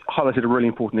think you've highlighted a really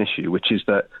important issue, which is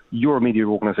that you're a media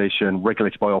organisation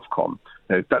regulated by Ofcom.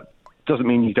 You know, that doesn't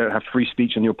mean you don't have free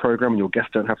speech on your programme and your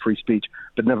guests don't have free speech,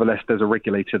 but nevertheless, there's a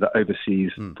regulator that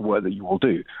oversees the work that you will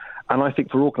do. And I think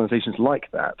for organisations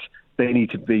like that, they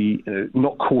need to be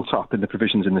not caught up in the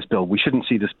provisions in this bill. We shouldn't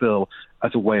see this bill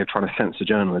as a way of trying to censor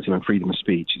journalism and freedom of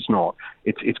speech. It's not.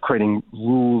 It's creating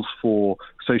rules for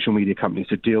social media companies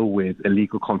to deal with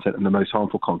illegal content and the most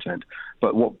harmful content.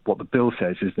 But what the bill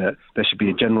says is that there should be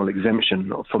a general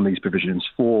exemption from these provisions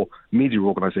for media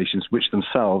organisations which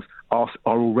themselves are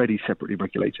already separately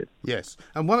regulated. Yes,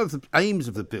 and one of the aims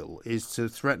of the bill is to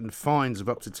threaten fines of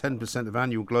up to 10% of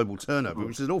annual global turnover,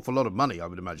 which is an awful lot of money, I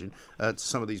would imagine, to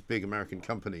some of these big American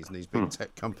companies and these big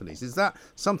tech companies. Is that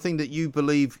something that you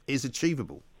believe is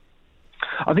achievable?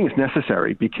 I think it's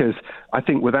necessary because I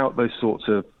think without those sorts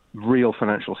of real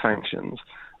financial sanctions,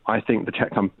 I think the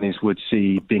tech companies would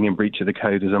see being in breach of the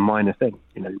code as a minor thing.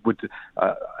 You know,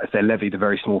 if they levied a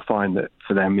very small fine that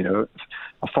for them, you know,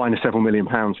 a fine of several £1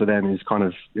 million for them is kind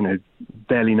of, you know,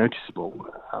 barely noticeable.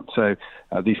 So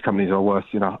these companies are worth,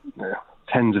 you know,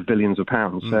 tens of billions of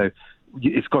pounds. So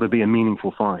it's got to be a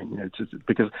meaningful fine, you know,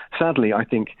 because sadly, I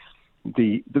think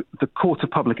the court of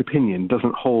public opinion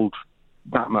doesn't hold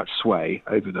that much sway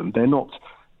over them. They're not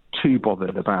too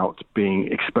bothered about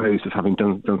being exposed as having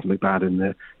done something bad in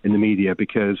the media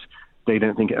because they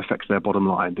don't think it affects their bottom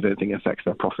line. They don't think it affects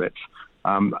their profits.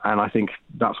 And I think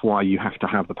that's why you have to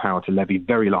have the power to levy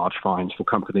very large fines for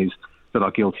companies that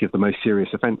are guilty of the most serious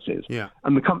offences. Yeah.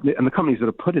 And the companies that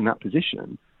are put in that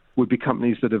position would be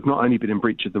companies that have not only been in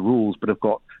breach of the rules, but have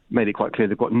made it quite clear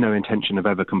they've got no intention of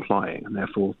ever complying. And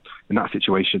therefore, in that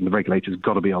situation, the regulator's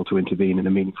got to be able to intervene in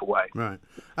a meaningful way. Right.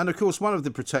 And of course, one of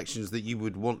the protections that you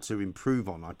would want to improve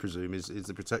on, I presume, is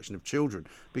the protection of children.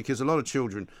 Because a lot of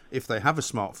children, if they have a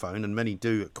smartphone, and many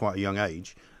do at quite a young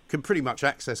age, can pretty much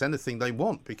access anything they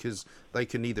want because they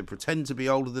can either pretend to be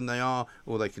older than they are,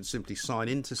 or they can simply sign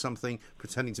into something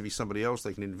pretending to be somebody else.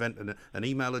 They can invent an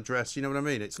email address. You know what I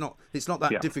mean? It's not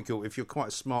that difficult if you're quite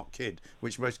a smart kid,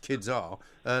 which most kids are.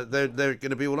 They're going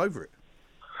to be all over it.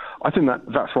 I think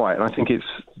that's right, and I think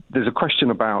there's a question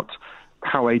about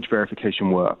how age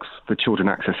verification works for children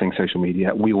accessing social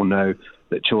media. We all know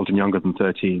that children younger than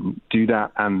 13 do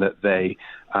that, and that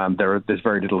there's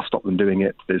very little to stop them doing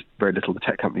it. There's very little the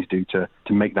tech companies do to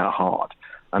make that hard.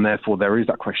 And therefore, there is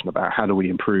that question about how do we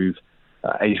improve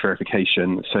age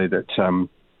verification so that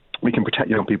we can protect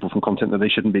young people from content that they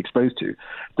shouldn't be exposed to.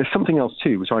 There's something else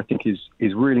too, which I think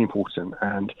is really important.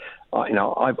 And I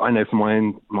know from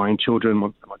my own children, my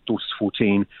daughter's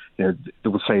 14. You know, they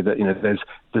will say that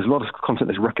there's a lot of content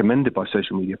that's recommended by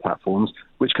social media platforms,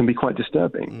 which can be quite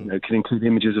disturbing. You know, it can include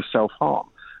images of self-harm,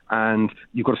 and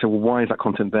you've got to say, well, why is that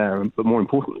content there? But more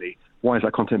importantly, why is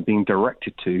that content being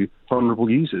directed to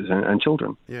vulnerable users and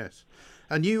children? Yes.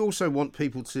 And you also want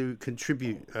people to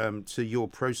contribute to your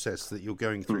process that you're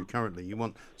going through currently. You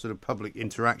want sort of public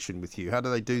interaction with you. How do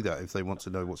they do that if they want to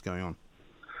know what's going on?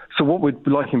 So what we'd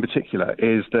like in particular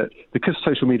is that because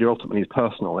social media ultimately is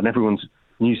personal and everyone's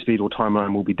newsfeed or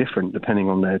timeline will be different depending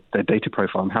on their data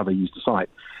profile and how they use the site.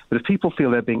 But if people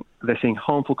feel they're seeing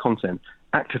harmful content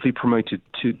actively promoted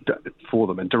for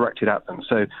them and directed at them,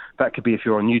 so that could be if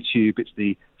you're on YouTube, it's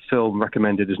the film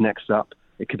recommended as next up.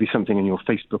 It could be something in your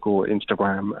Facebook or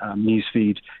Instagram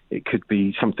newsfeed. It could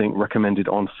be something recommended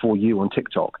on For You on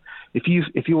TikTok. If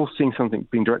you're seeing something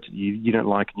being directed at you don't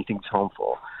like and you think it's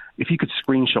harmful, if you could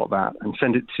screenshot that and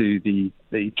send it to the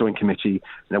Joint Committee,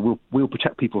 we'll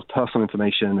protect people's personal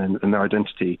information and their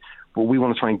identity. But we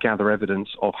want to try and gather evidence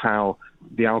of how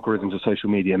the algorithms of social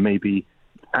media may be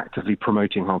actively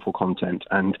promoting harmful content,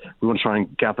 and we want to try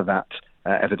and gather that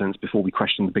evidence before we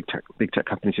question the big tech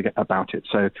companies about it.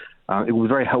 So it will be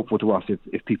very helpful to us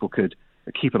if people could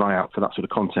keep an eye out for that sort of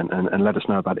content and let us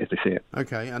know about it if they see it.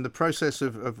 Okay, and the process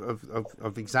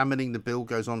of examining the bill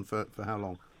goes on for how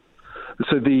long?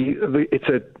 So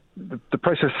the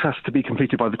process has to be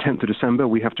completed by the 10th of December.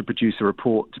 We have to produce a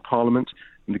report to Parliament,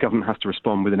 and the government has to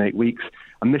respond within 8 weeks.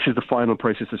 And this is the final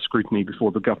process of scrutiny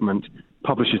before the government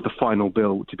publishes the final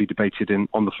bill to be debated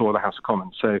on the floor of the House of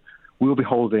Commons. So we'll be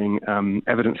holding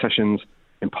evidence sessions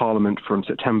in Parliament from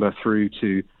September through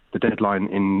to the deadline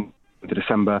in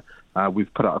December.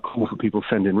 We've put out a call for people to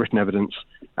send in written evidence,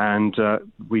 and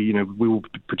we will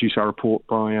produce our report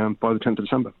by the 10th of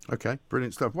December. Okay,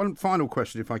 brilliant stuff. One final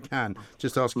question, if I can,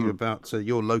 just ask you about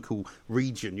your local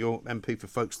region, your MP for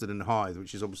Folkestone and Hythe,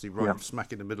 which is obviously right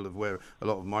smack in the middle of where a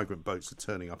lot of migrant boats are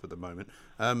turning up at the moment.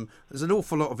 There's an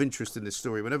awful lot of interest in this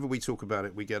story. Whenever we talk about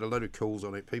it, we get a load of calls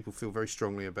on it. People feel very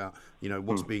strongly about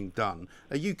what's being done.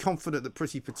 Are you confident that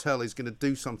Priti Patel is going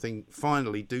to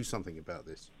finally do something about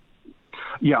this?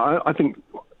 Yeah, I think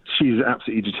she's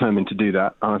absolutely determined to do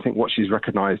that. And I think what she's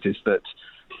recognised is that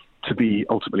to be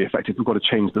ultimately effective, we've got to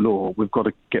change the law. We've got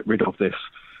to get rid of this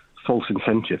false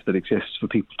incentive that exists for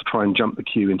people to try and jump the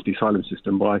queue into the asylum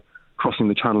system by crossing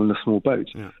the channel in a small boat.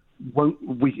 Yeah.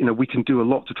 We can do a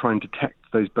lot to try and detect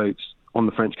those boats on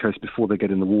the French coast before they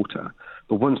get in the water.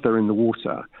 But once they're in the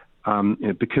water,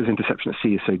 because interception at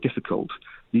sea is so difficult,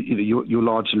 you're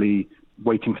largely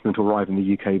waiting for them to arrive in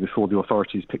the UK before the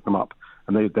authorities pick them up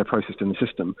and they're processed in the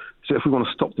system. So if we want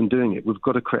to stop them doing it, we've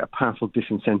got to create a powerful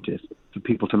disincentive for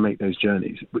people to make those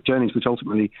journeys which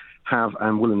ultimately have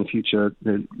and will in the future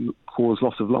cause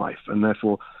loss of life. And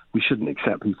therefore, we shouldn't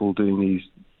accept people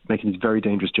making these very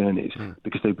dangerous journeys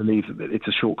because they believe that it's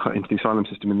a shortcut into the asylum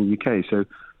system in the UK. So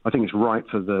I think it's right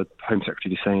for the Home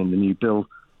Secretary to say in the new bill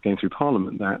going through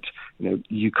Parliament that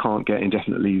you can't get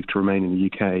indefinite leave to remain in the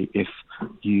UK if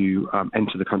you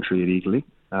enter the country illegally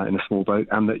in a small boat,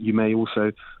 and that you may also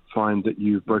find that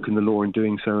you've broken the law in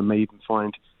doing so and may even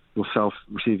find yourself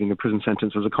receiving a prison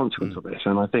sentence as a consequence of this.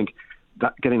 And I think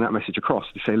that getting that message across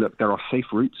to say, look, there are safe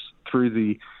routes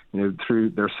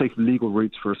there are safe legal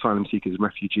routes for asylum seekers and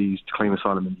refugees to claim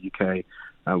asylum in the UK.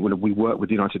 We work with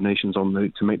the United Nations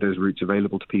to make those routes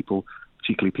available to people,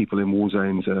 particularly people in war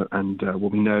zones, and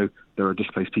we know there are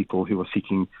displaced people who are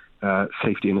seeking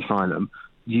safety and asylum.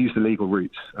 Use the legal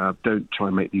routes. Don't try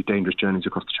and make these dangerous journeys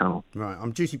across the channel. Right.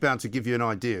 I'm duty bound to give you an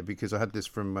idea because I had this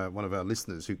from one of our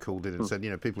listeners who called in and said,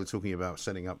 people are talking about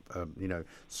setting up,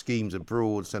 schemes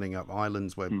abroad, setting up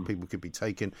islands where people could be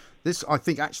taken. This, I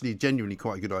think, actually genuinely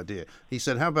quite a good idea. He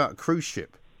said, how about a cruise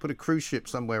ship? Put a cruise ship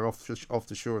somewhere off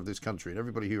the shore of this country, and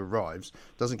everybody who arrives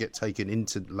doesn't get taken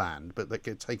into land, but they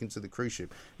get taken to the cruise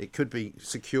ship. It could be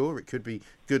secure. It could be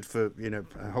good for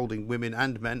holding women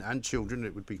and men and children.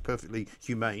 It would be perfectly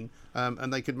humane,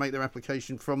 and they could make their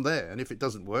application from there. And if it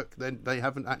doesn't work, then they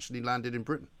haven't actually landed in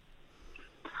Britain.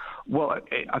 Well,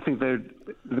 I think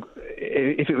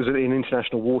if it was in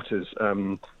international waters,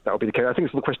 that would be the case. I think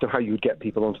it's the question of how you would get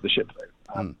people onto the ship,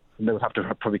 though. They would have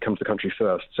to probably come to the country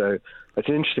first. So it's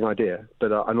an interesting idea,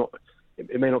 but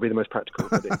it may not be the most practical.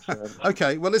 But it's,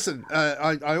 Okay, well, listen,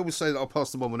 I always say that I'll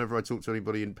pass them on whenever I talk to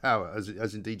anybody in power,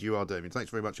 as indeed you are, Damien.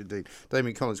 Thanks very much indeed.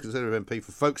 Damien Collins, Conservative MP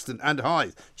for Folkestone and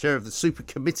Hythe, chair of the Super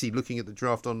Committee looking at the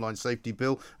draft online safety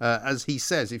bill. As he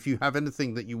says, if you have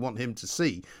anything that you want him to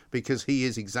see, because he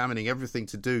is examining everything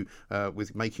to do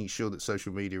with making sure that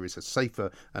social media is a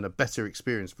safer and a better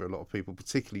experience for a lot of people,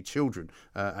 particularly children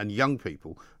and young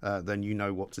people, then you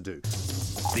know what to do.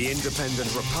 The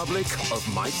Independent Republic of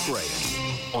Mike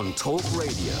Graham on Talk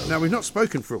Radio. Now, we've not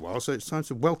spoken for a while, so it's time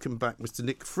to welcome back Mr.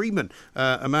 Nick Freeman,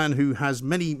 a man who has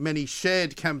many, many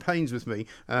shared campaigns with me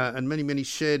and many, many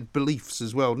shared beliefs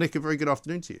as well. Nick, a very good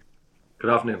afternoon to you.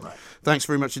 Good afternoon, Mike. Thanks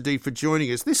very much indeed for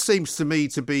joining us. This seems to me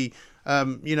to be,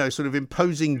 sort of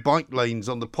imposing bike lanes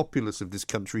on the populace of this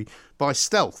country by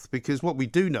stealth, because what we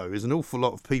do know is an awful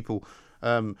lot of people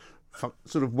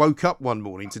sort of woke up one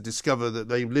morning to discover that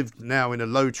they lived now in a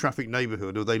low traffic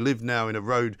neighbourhood, or they live now in a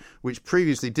road which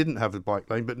previously didn't have a bike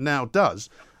lane but now does.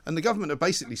 And the government are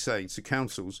basically saying to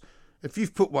councils, if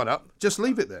you've put one up, just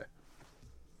leave it there.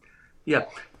 Yeah.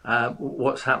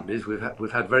 What's happened is we've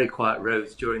had very quiet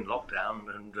roads during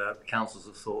lockdown, and councils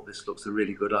have thought this looks a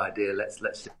really good idea.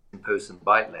 Let's impose some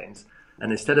bike lanes.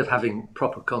 And instead of having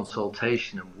proper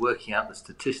consultation and working out the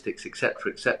statistics,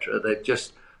 etc., they've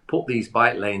just put these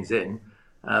bike lanes in.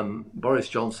 Boris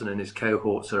Johnson and his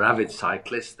cohorts are avid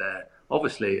cyclists. They're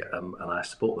obviously, and I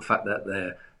support the fact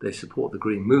that they support the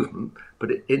green movement, but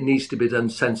it needs to be done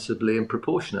sensibly and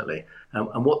proportionately.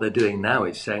 And what they're doing now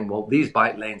is saying, well, these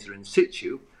bike lanes are in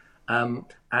situ, and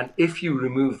if you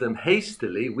remove them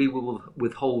hastily, we will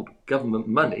withhold government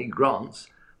money, grants,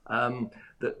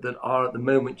 that are at the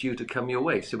moment due to come your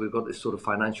way. So we've got this sort of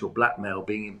financial blackmail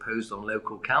being imposed on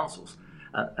local councils.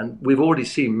 And we've already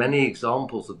seen many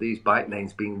examples of these bike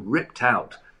lanes being ripped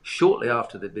out shortly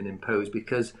after they've been imposed,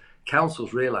 because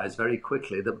councils realised very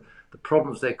quickly that the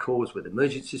problems they cause with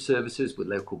emergency services, with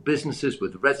local businesses,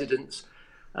 with residents.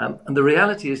 And the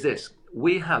reality is this: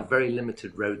 we have very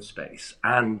limited road space,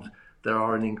 and there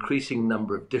are an increasing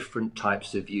number of different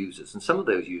types of users. And some of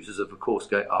those users, of course,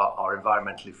 are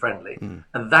environmentally friendly,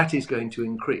 and that is going to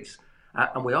increase.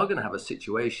 And we are going to have a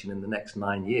situation in the next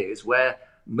 9 years where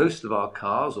most of our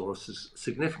cars, or a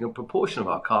significant proportion of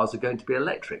our cars, are going to be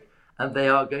electric, and they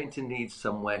are going to need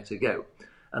somewhere to go.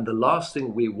 And the last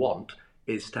thing we want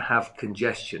is to have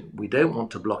congestion. We don't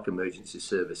want to block emergency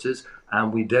services,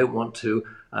 and we don't want to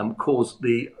cause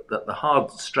the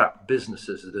hard-strapped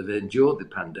businesses that have endured the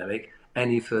pandemic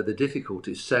any further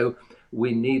difficulties. So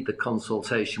we need the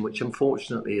consultation, which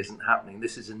unfortunately isn't happening.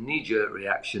 This is a knee-jerk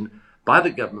reaction by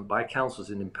the government, by councils,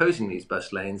 in imposing these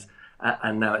bus lanes,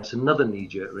 and now it's another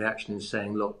knee-jerk reaction in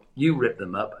saying, look, you rip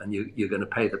them up and you're going to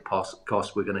pay the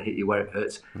cost. We're going to hit you where it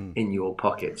hurts, in your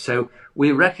pocket. So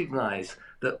we recognise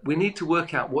that we need to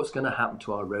work out what's going to happen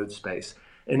to our road space.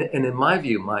 And in my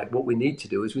view, Mike, what we need to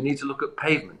do is we need to look at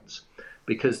pavements,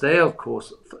 because they are, of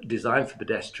course, designed for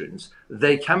pedestrians.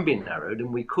 They can be narrowed,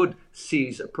 and we could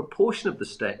seize a proportion of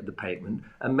the pavement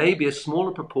and maybe a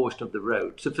smaller proportion of the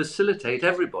road to facilitate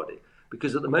everybody.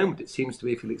 Because at the moment, it seems to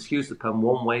be, if you'll excuse the pun,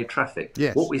 one-way traffic.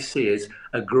 Yes. What we see is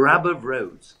a grab of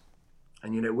roads.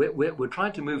 And, you know, we're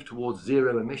trying to move towards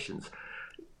zero emissions.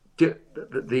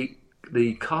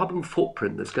 The carbon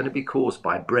footprint that's going to be caused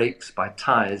by brakes, by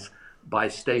tyres, by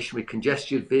stationary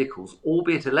congested vehicles,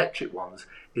 albeit electric ones,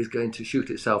 is going to shoot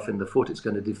itself in the foot. It's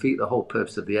going to defeat the whole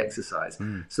purpose of the exercise.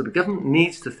 So the government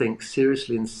needs to think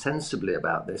seriously and sensibly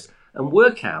about this and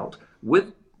work out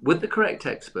with the correct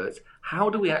experts, how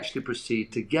do we actually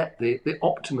proceed to get the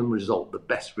optimum result, the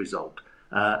best result?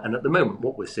 And at the moment,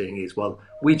 what we're seeing is, well,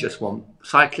 we just want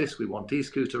cyclists, we want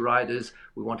e-scooter riders,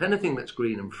 we want anything that's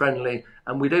green and friendly,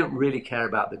 and we don't really care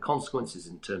about the consequences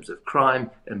in terms of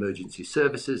crime, emergency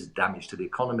services, damage to the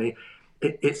economy.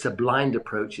 It's a blind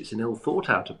approach, it's an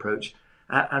ill-thought-out approach,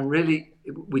 and really,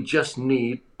 we just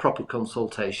need proper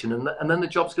consultation, and then the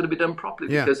job's going to be done properly,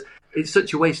 because it's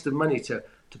such a waste of money to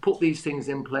put these things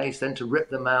in place, then to rip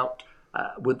them out,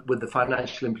 with the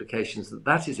financial implications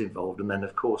that is involved, and then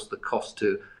of course the cost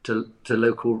to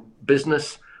local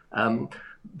business.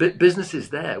 Business is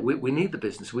there. We need the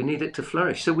business. We need it to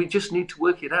flourish. So we just need to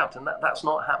work it out, and that's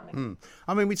not happening.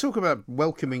 I mean, we talk about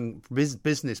welcoming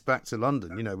business back to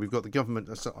London. You know, we've got the government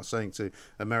saying to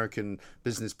American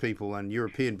business people and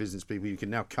European business people, you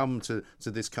can now come to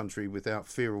this country without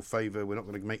fear or favour. We're not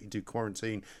going to make you do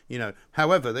quarantine. You know,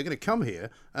 however, they're going to come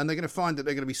here and they're going to find that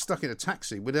they're going to be stuck in a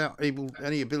taxi without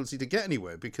any ability to get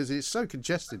anywhere, because it's so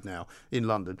congested now in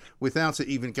London without it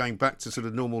even going back to sort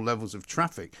of normal levels of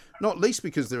traffic. Not least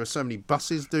because there are so many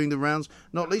buses doing the rounds,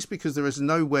 not least because there is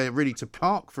nowhere really to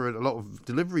park for a lot of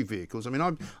delivery vehicles. I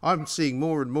mean, I'm seeing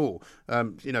more and more,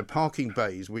 parking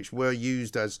bays which were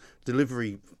used as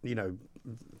delivery,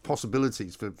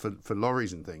 possibilities for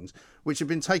lorries and things, which have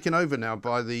been taken over now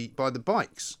by the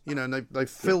bikes. You know, and they've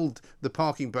filled the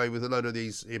parking bay with a load of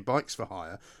these bikes for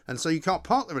hire, and so you can't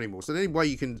park there anymore. So the only way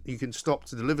you can stop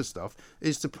to deliver stuff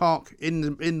is to park in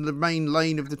the main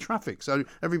lane of the traffic. So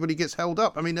everybody gets held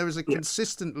up. I mean, there is a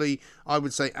consistently, I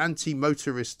would say,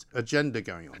 anti-motorist agenda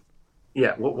going on.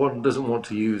 Yeah, one doesn't want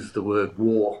to use the word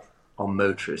war on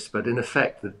motorists, but in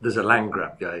effect there's a land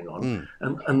grab going on,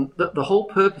 and the whole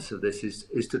purpose of this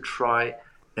is to try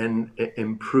and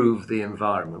improve the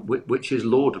environment, which is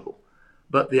laudable.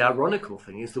 But the ironical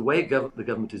thing is the way the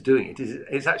government is doing it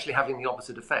is actually having the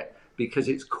opposite effect, because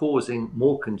it's causing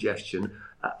more congestion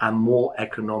and more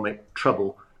economic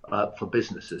trouble for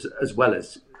businesses, as well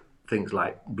as things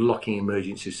like blocking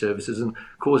emergency services and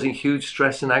causing huge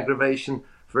stress and aggravation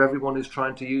for everyone who's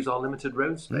trying to use our limited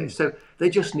road space. So they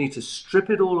just need to strip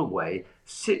it all away,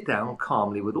 sit down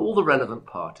calmly with all the relevant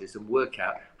parties and work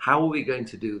out how are we going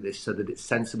to do this so that it's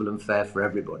sensible and fair for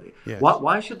everybody. Yes.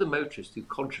 Why should the motorists, who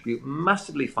contribute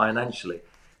massively financially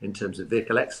in terms of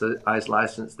vehicle exercise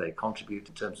licence, they contribute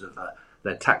in terms of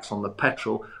their tax on the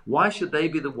petrol, why should they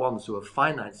be the ones who are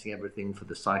financing everything for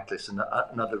the cyclists and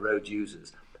other road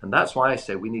users? And that's why I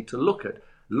say we need to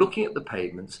looking at the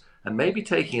pavements and maybe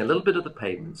taking a little bit of the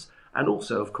pavements. And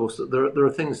also, of course, that there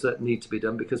are things that need to be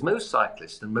done, because most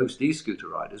cyclists and most e-scooter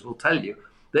riders will tell you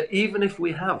that even if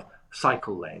we have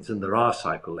cycle lanes, and there are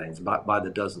cycle lanes by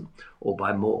the dozen or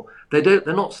by more, they're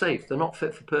not safe. They're not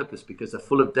fit for purpose, because they're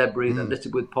full of debris, they're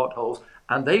littered with potholes,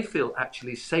 and they feel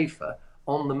actually safer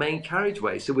on the main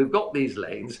carriageway. So we've got these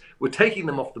lanes, we're taking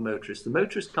them off the motorists. The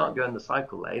motorists can't go in the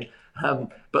cycle lane,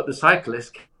 But the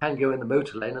cyclists can go in the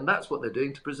motor lane, and that's what they're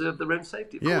doing to preserve their own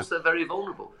safety. Of course, they're very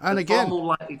vulnerable. And they're again, far more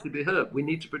likely to be hurt. We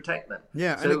need to protect them.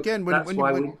 Yeah, so and again,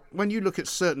 when you look at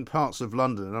certain parts of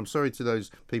London, and I'm sorry to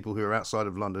those people who are outside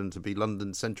of London to be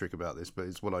London-centric about this, but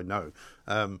it's what I know.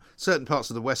 Certain parts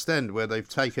of the West End where they've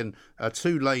taken a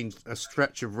 2-lane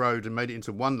stretch of road and made it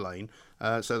into 1 lane,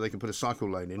 so they can put a cycle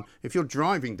lane in. If you're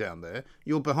driving down there,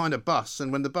 you're behind a bus,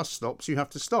 and when the bus stops, you have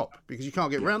to stop because you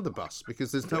can't get round the bus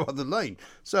because there's no other lane.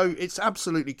 So it's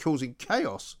absolutely causing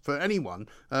chaos for anyone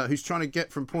who's trying to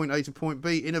get from point A to point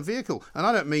B in a vehicle. And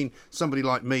I don't mean somebody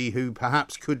like me who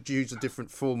perhaps could use a different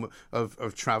form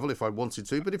of travel if I wanted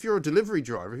to, but if you're a delivery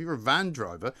driver, if you're a van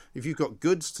driver, if you've got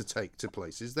goods to take to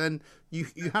places, then you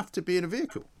have to be in a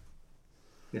vehicle.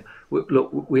 Yeah.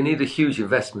 Look, we need a huge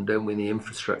investment, don't we, in the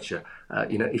infrastructure.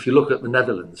 If you look at the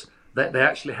Netherlands, they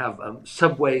actually have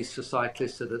subways for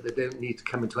cyclists so that they don't need to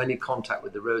come into any contact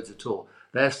with the roads at all.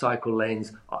 Their cycle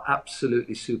lanes are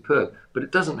absolutely superb, but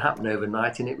it doesn't happen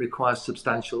overnight, and it requires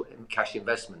substantial cash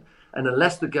investment. And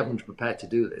unless the government is prepared to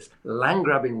do this,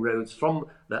 land-grabbing roads from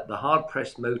the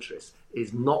hard-pressed motorists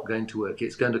is not going to work.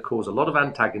 It's going to cause a lot of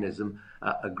antagonism,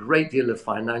 a great deal of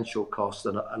financial costs,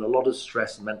 and a lot of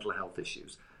stress and mental health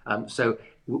issues. So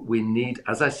we need,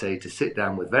 as I say, to sit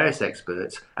down with various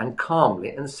experts and calmly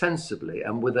and sensibly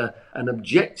and with an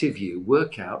objective view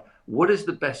work out what is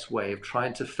the best way of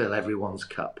trying to fill everyone's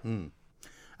cup.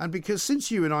 And because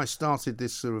since you and I started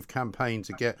this sort of campaign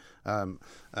to get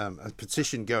a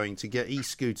petition going to get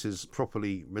e-scooters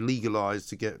properly legalised,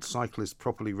 to get cyclists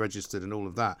properly registered and all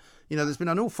of that, there's been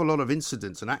an awful lot of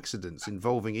incidents and accidents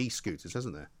involving e-scooters,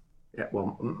 hasn't there? Yeah,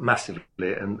 well, massively.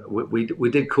 And we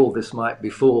did call this, Mike,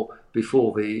 before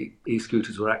the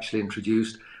e-scooters were actually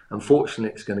introduced.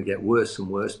 Unfortunately, it's going to get worse and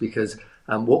worse because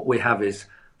what we have is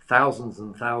thousands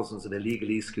and thousands of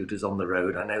illegal e-scooters on the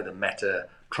road. I know the Meta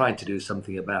trying to do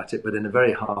something about it, but in a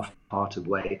very half-hearted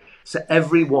way. So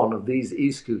every one of these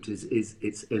e-scooters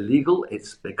it's illegal.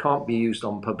 They can't be used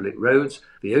on public roads.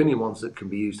 The only ones that can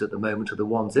be used at the moment are the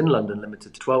ones in London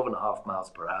limited to 12.5 miles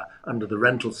per hour under the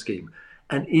rental scheme.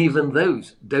 And even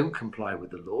those don't comply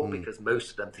with the law because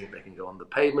most of them think they can go on the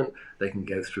pavement, they can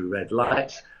go through red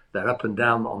lights, they're up and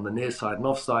down on the near side and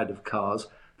off side of cars.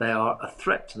 They are a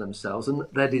threat to themselves, and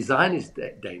their design is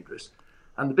dangerous.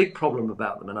 And the big problem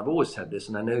about them, and I've always said this,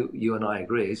 and I know you and I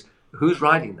agree, is who's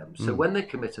riding them? So when they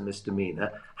commit a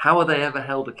misdemeanor, how are they ever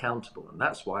held accountable? And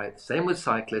that's why, same with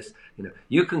cyclists,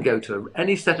 you can go to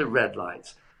any set of red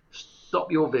lights, stop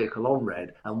your vehicle on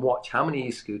red and watch how many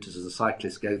e-scooters as a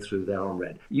cyclist go through there on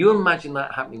red. You imagine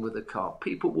that happening with a car.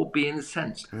 People will be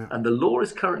incensed. Yeah. And the law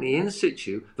is currently in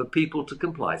situ for people to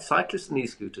comply, cyclists and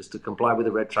e-scooters to comply with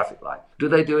a red traffic light. Do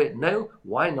they do it? No.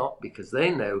 Why not? Because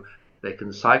they know they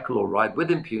can cycle or ride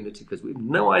with impunity because we have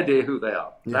no idea who they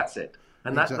are. Yeah. That's it.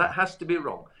 And that has to be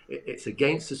wrong. It's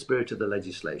against the spirit of the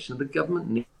legislation. The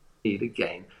government need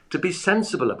again to be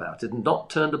sensible about it and not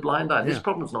turn a blind eye. Yeah. This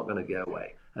problem's not going to go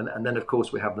away. And then, of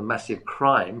course, we have the massive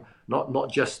crime,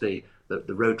 not just the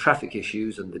road traffic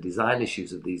issues and the design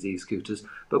issues of these e-scooters,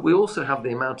 but we also have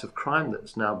the amount of crime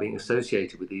that's now being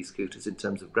associated with e-scooters in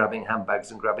terms of grabbing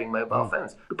handbags and grabbing mobile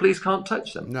phones. The police can't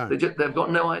touch them. No. They've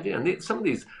got no idea. And some of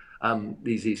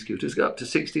these e-scooters go up to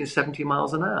 60 and 70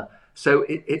 miles an hour. So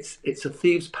it's a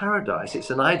thieves' paradise. It's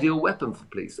an ideal weapon for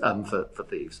police for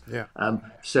thieves. Yeah.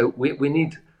 So we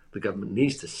need. The government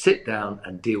needs to sit down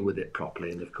and deal with it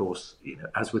properly. And of course,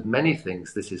 as with many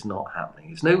things, this is not happening.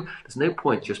 There's no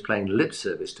point just playing lip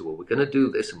service to, well, we're going to do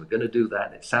this and we're going to do that.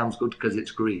 And it sounds good because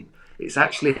it's green. It's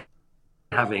actually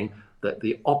having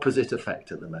the opposite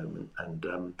effect at the moment.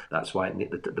 And that's why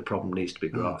the problem needs to be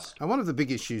grasped. And one of the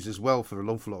big issues as well for an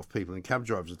awful lot of people, and cab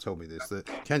drivers have told me this, that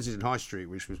Kensington High Street,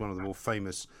 which was one of the more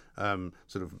famous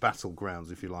sort of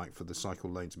battlegrounds, if you like, for the cycle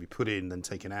lane to be put in, then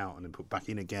taken out, and then put back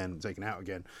in again, and taken out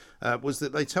again, was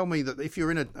that they tell me that if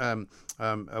you're in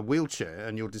a wheelchair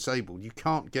and you're disabled, you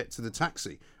can't get to the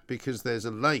taxi because there's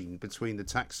a lane between the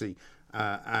taxi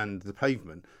and the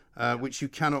pavement, which you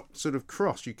cannot sort of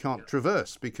cross, you can't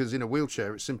traverse, because in a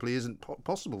wheelchair it simply isn't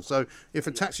possible. So if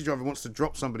a taxi driver wants to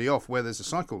drop somebody off where there's a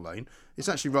cycle lane, it's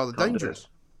actually rather dangerous.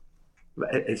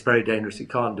 It's very dangerous. You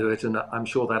can't do it, and I'm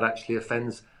sure that actually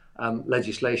offends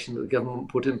legislation that the government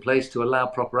put in place to allow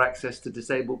proper access to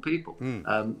disabled people.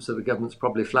 So the government's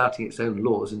probably flouting its own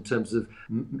laws in terms of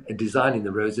designing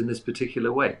the roads in this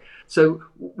particular way. So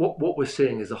what we're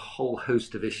seeing is a whole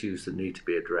host of issues that need to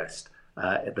be addressed.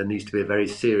 There needs to be a very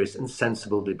serious and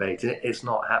sensible debate. And it's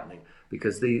not happening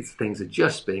because these things are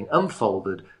just being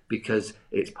unfolded because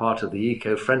it's part of the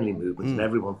eco-friendly movement and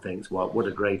everyone thinks, well, what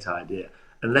a great idea.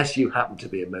 unless you happen to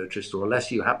be a motorist, or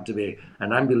unless you happen to be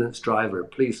an ambulance driver, a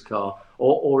police car,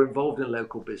 or involved in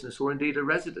local business, or indeed a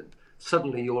resident.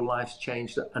 Suddenly your life's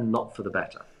changed, and not for the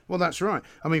better. Well, that's right.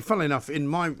 I mean, funnily enough, in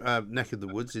my neck of the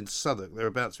woods in Southwark, they're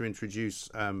about to introduce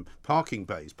parking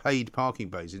bays, paid parking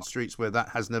bays in streets where that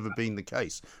has never been the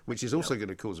case, which is also going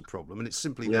to cause a problem. And it's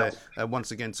simply there,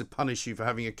 once again, to punish you for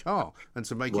having a car and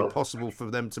to make it possible for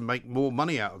them to make more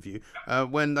money out of you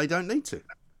when they don't need to.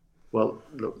 Well,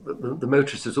 look, the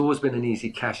motorist has always been an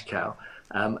easy cash cow.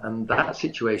 And that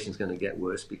situation is going to get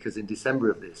worse because in December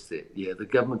of this year, the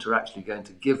government are actually going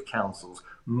to give councils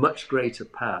much greater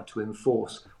power to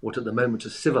enforce what at the moment are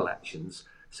civil actions.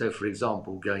 So, for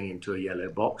example, going into a yellow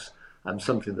box,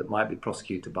 something that might be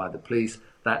prosecuted by the police,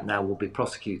 that now will be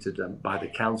prosecuted by the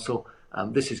council.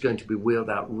 This is going to be wheeled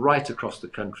out right across the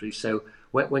country. So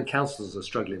when councils are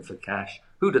struggling for cash,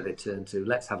 who do they turn to?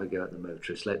 Let's have a go at the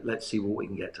motorists. Let's see what we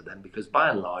can get to them, because by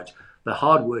and large, they're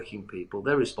hard-working people,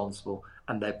 they're responsible,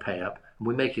 and they pay up. And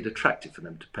we make it attractive for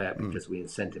them to pay up because we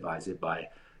incentivise it by,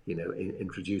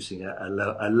 introducing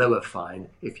a lower fine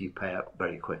if you pay up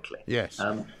very quickly. Yes.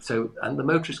 And the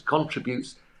motorist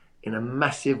contributes in a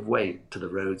massive way to the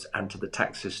roads and to the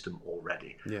tax system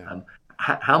already. Yeah.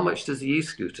 How much does the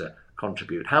e-scooter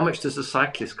contribute? How much does the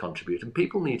cyclist contribute? And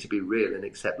people need to be real and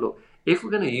accept, look, if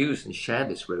we're going to use and share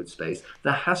this road space,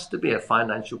 there has to be a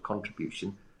financial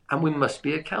contribution, and we must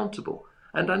be accountable.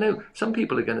 And I know some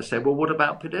people are going to say, well, what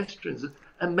about pedestrians?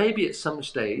 And maybe at some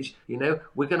stage, we're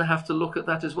going to have to look at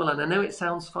that as well. And I know it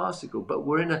sounds farcical, but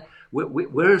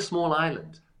we're a small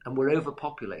island and we're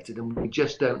overpopulated and we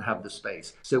just don't have the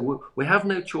space. So we have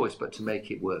no choice but to make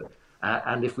it work.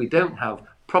 And if we don't have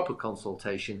proper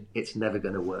consultation, it's never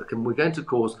going to work. And we're going to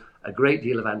cause a great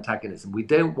deal of antagonism. We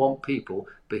don't want people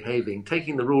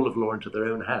taking the rule of law into their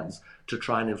own hands to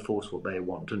try and enforce what they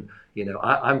want. And,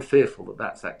 I'm fearful that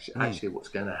that's actually what's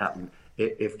going to happen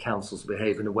if councils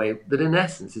behave in a way that in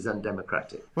essence is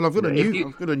undemocratic. Well, I've got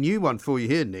a new one for you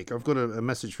here, Nick. I've got a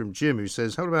message from Jim who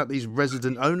says, how about these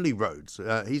resident-only roads?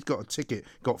 He's got a ticket,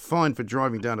 got fined for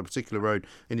driving down a particular road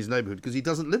in his neighbourhood because he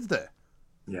doesn't live there.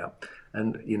 Yeah.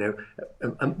 And,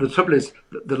 and the trouble is,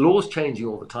 the law's changing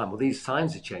all the time. Well, these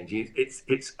signs are changing. It's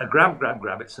a grab.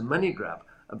 It's a money grab.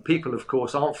 And people, of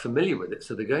course, aren't familiar with it.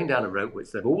 So they're going down a road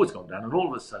which they've always gone down. And all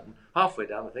of a sudden, halfway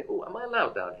down, they think, oh, am I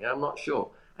allowed down here? I'm not sure.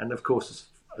 And, of course,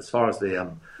 as far as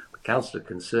the council are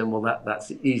concerned, well, that's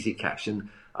the easy cash. And,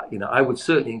 I would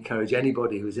certainly encourage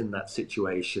anybody who's in that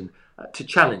situation to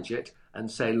challenge it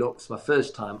and say, look, it's my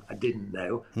first time, I didn't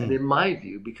know. And in my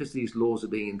view, because these laws are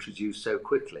being introduced so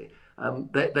quickly,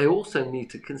 they also need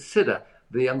to consider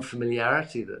the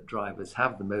unfamiliarity that drivers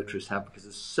have, the motorists have, because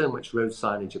there's so much road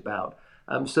signage about.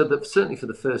 So that certainly for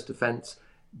the first offence,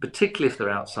 particularly if they're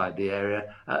outside the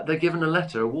area, they're given a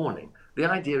letter, a warning. The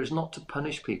idea is not to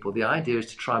punish people. The idea is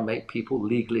to try and make people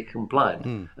legally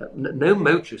compliant. No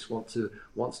motorist wants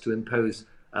to impose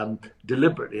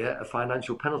deliberately a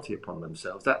financial penalty upon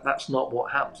themselves. That's not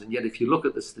what happens. And yet, if you look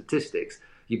at the statistics,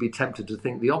 you'd be tempted to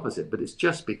think the opposite. But it's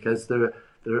just because there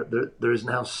is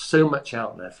now so much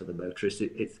out there for the motorist.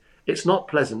 It's not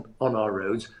pleasant on our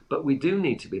roads, but we do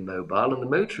need to be mobile, and the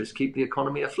motorists keep the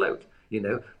economy afloat.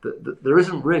 There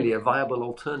isn't really a viable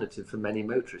alternative for many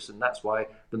motorists, and that's why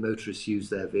the motorists use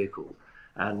their vehicles.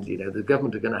 And, the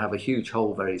government are going to have a huge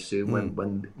hole very soon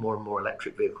when more and more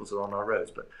electric vehicles are on our roads.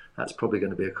 But that's probably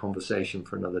going to be a conversation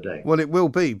for another day. Well, it will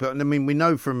be. But, I mean, we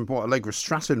know from what Allegra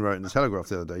Stratton wrote in the Telegraph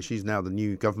the other day, she's now the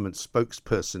new government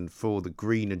spokesperson for the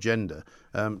green agenda,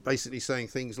 basically saying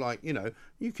things like,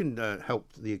 you can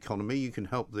help the economy, you can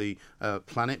help the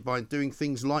planet by doing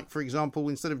things like, for example,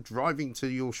 instead of driving to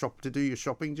your shop to do your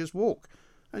shopping, just walk.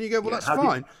 And you go, well, that's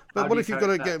fine. But what if you've got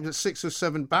to get 6 or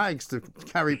 7 bags to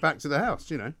carry back to the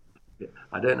house, Yeah.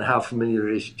 I don't know how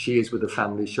familiar she is with a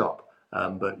family shop,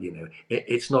 but,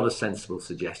 it's not a sensible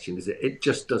suggestion, is it? It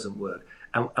just doesn't work.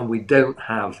 And we don't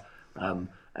have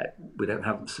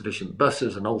sufficient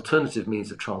buses and alternative means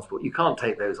of transport. You can't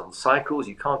take those on cycles.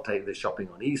 You can't take the shopping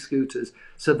on e-scooters.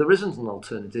 So there isn't an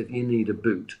alternative. You need a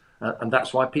boot. And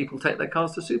that's why people take their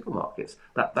cars to supermarkets.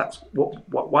 That's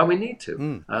why we need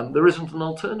to. There isn't an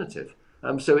alternative.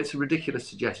 So it's a ridiculous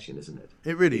suggestion, isn't it?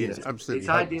 It really is, absolutely. It's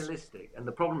idealistic. And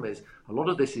the problem is, a lot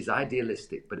of this is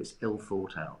idealistic, but it's ill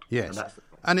thought out. Yes.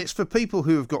 And it's for people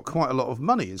who have got quite a lot of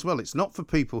money as well. It's not for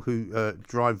people who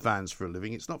drive vans for a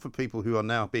living. It's not for people who are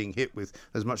now being hit with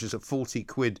as much as a 40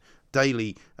 quid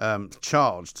daily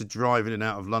charge to drive in and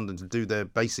out of London to do their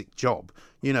basic job.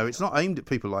 It's not aimed at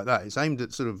people like that. It's aimed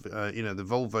at sort of, the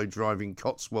Volvo driving,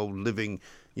 Cotswold living,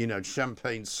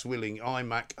 champagne swilling,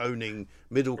 iMac owning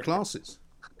middle classes.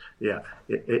 Yeah,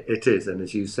 it is. And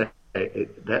as you say,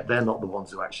 they're not the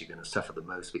ones who are actually going to suffer the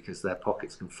most because their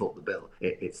pockets can foot the bill.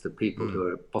 It's the people who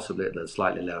are possibly at the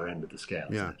slightly lower end of the scale.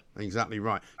 Yeah, exactly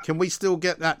right. Can we still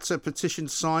get that petition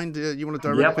signed? You want to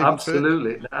direct people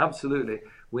absolutely, to it? Absolutely.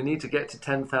 We need to get to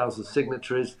 10,000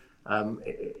 signatories.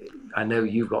 I know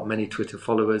you've got many Twitter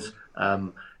followers.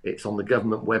 It's on the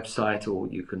government website, or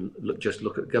you can just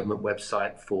look at the government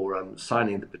website for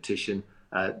signing the petition.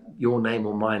 Your name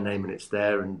or my name, and it's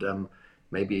there. And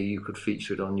maybe you could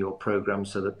feature it on your program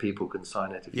so that people can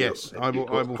sign it. Yes, I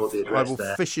will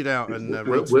fish it out and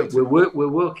we're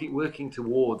working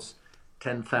towards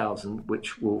 10,000,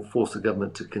 which will force the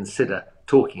government to consider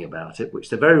talking about it, which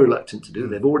they're very reluctant to do.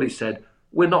 They've already said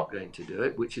we're not going to do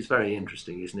it, which is very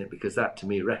interesting, isn't it? Because that, to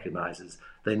me, recognises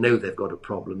they know they've got a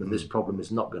problem, and this problem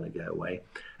is not going to go away.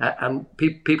 And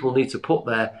people need to put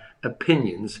their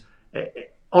opinions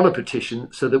on a petition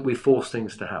so that we force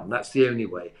things to happen. That's the only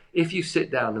way. If you sit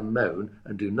down and moan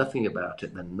and do nothing about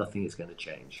it, then nothing is going to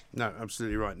change. No,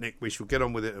 absolutely right, Nick. We shall get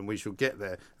on with it, and we shall get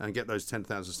there and get those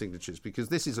 10,000 signatures, because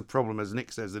this is a problem, as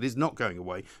Nick says, that is not going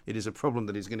away. It is a problem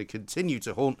that is going to continue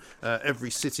to haunt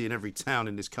every city and every town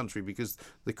in this country, because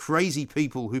the crazy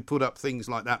people who put up things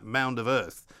like that mound of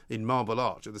earth in Marble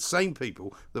Arch are the same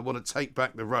people that want to take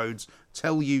back the roads,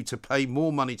 tell you to pay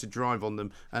more money to drive on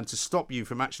them, and to stop you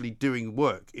from actually doing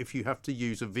work if you have to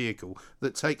use a vehicle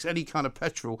that takes any kind of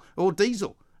petrol or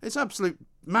diesel. It's absolute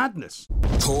madness.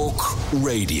 Talk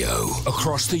Radio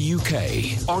across the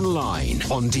UK, online,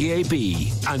 on DAB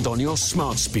and on your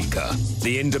smart speaker.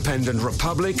 The Independent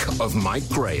Republic of Mike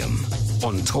Graham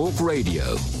on Talk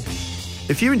Radio.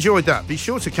 If you enjoyed that, be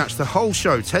sure to catch the whole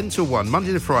show 10 till 1,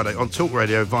 Monday to Friday on Talk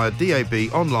Radio via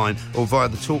DAB, online or via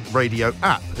the Talk Radio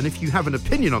app. And if you have an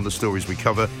opinion on the stories we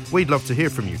cover, we'd love to hear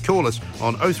from you. Call us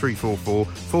on 0344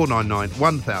 499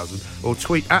 1000 or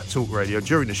tweet at Talk Radio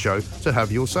during the show to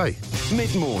have your say.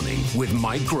 Mid-morning with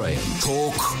Mike Graham.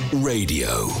 Talk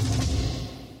Radio.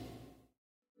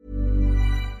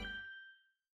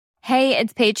 Hey,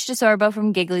 it's Paige DeSorbo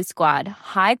from Giggly Squad.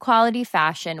 High quality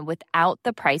fashion without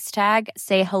the price tag.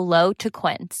 Say hello to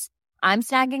Quince. I'm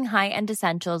snagging high-end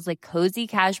essentials like cozy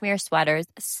cashmere sweaters,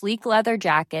 sleek leather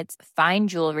jackets, fine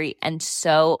jewelry, and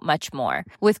so much more.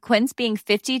 With Quince being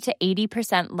 50 to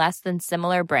 80% less than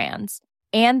similar brands.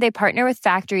 And they partner with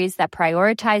factories that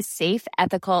prioritize safe,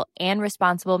 ethical, and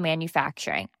responsible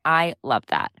manufacturing. I love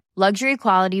that. Luxury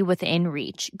quality within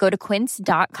reach. Go to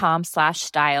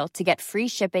quince.com/style to get free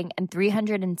shipping and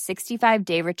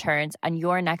 365-day returns on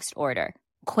your next order.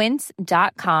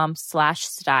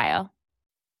 Quince.com/style.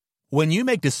 When you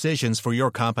make decisions for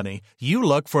your company, you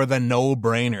look for the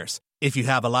no-brainers. If you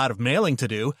have a lot of mailing to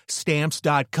do,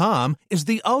 Stamps.com is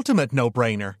the ultimate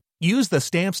no-brainer. Use the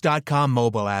Stamps.com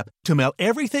mobile app to mail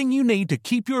everything you need to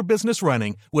keep your business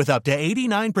running with up to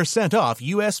 89% off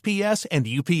USPS and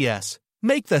UPS.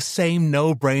 Make the same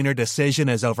no-brainer decision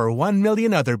as over 1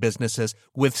 million other businesses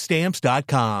with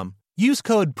Stamps.com. Use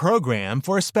code PROGRAM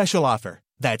for a special offer.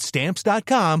 That's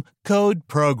Stamps.com, code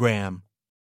PROGRAM.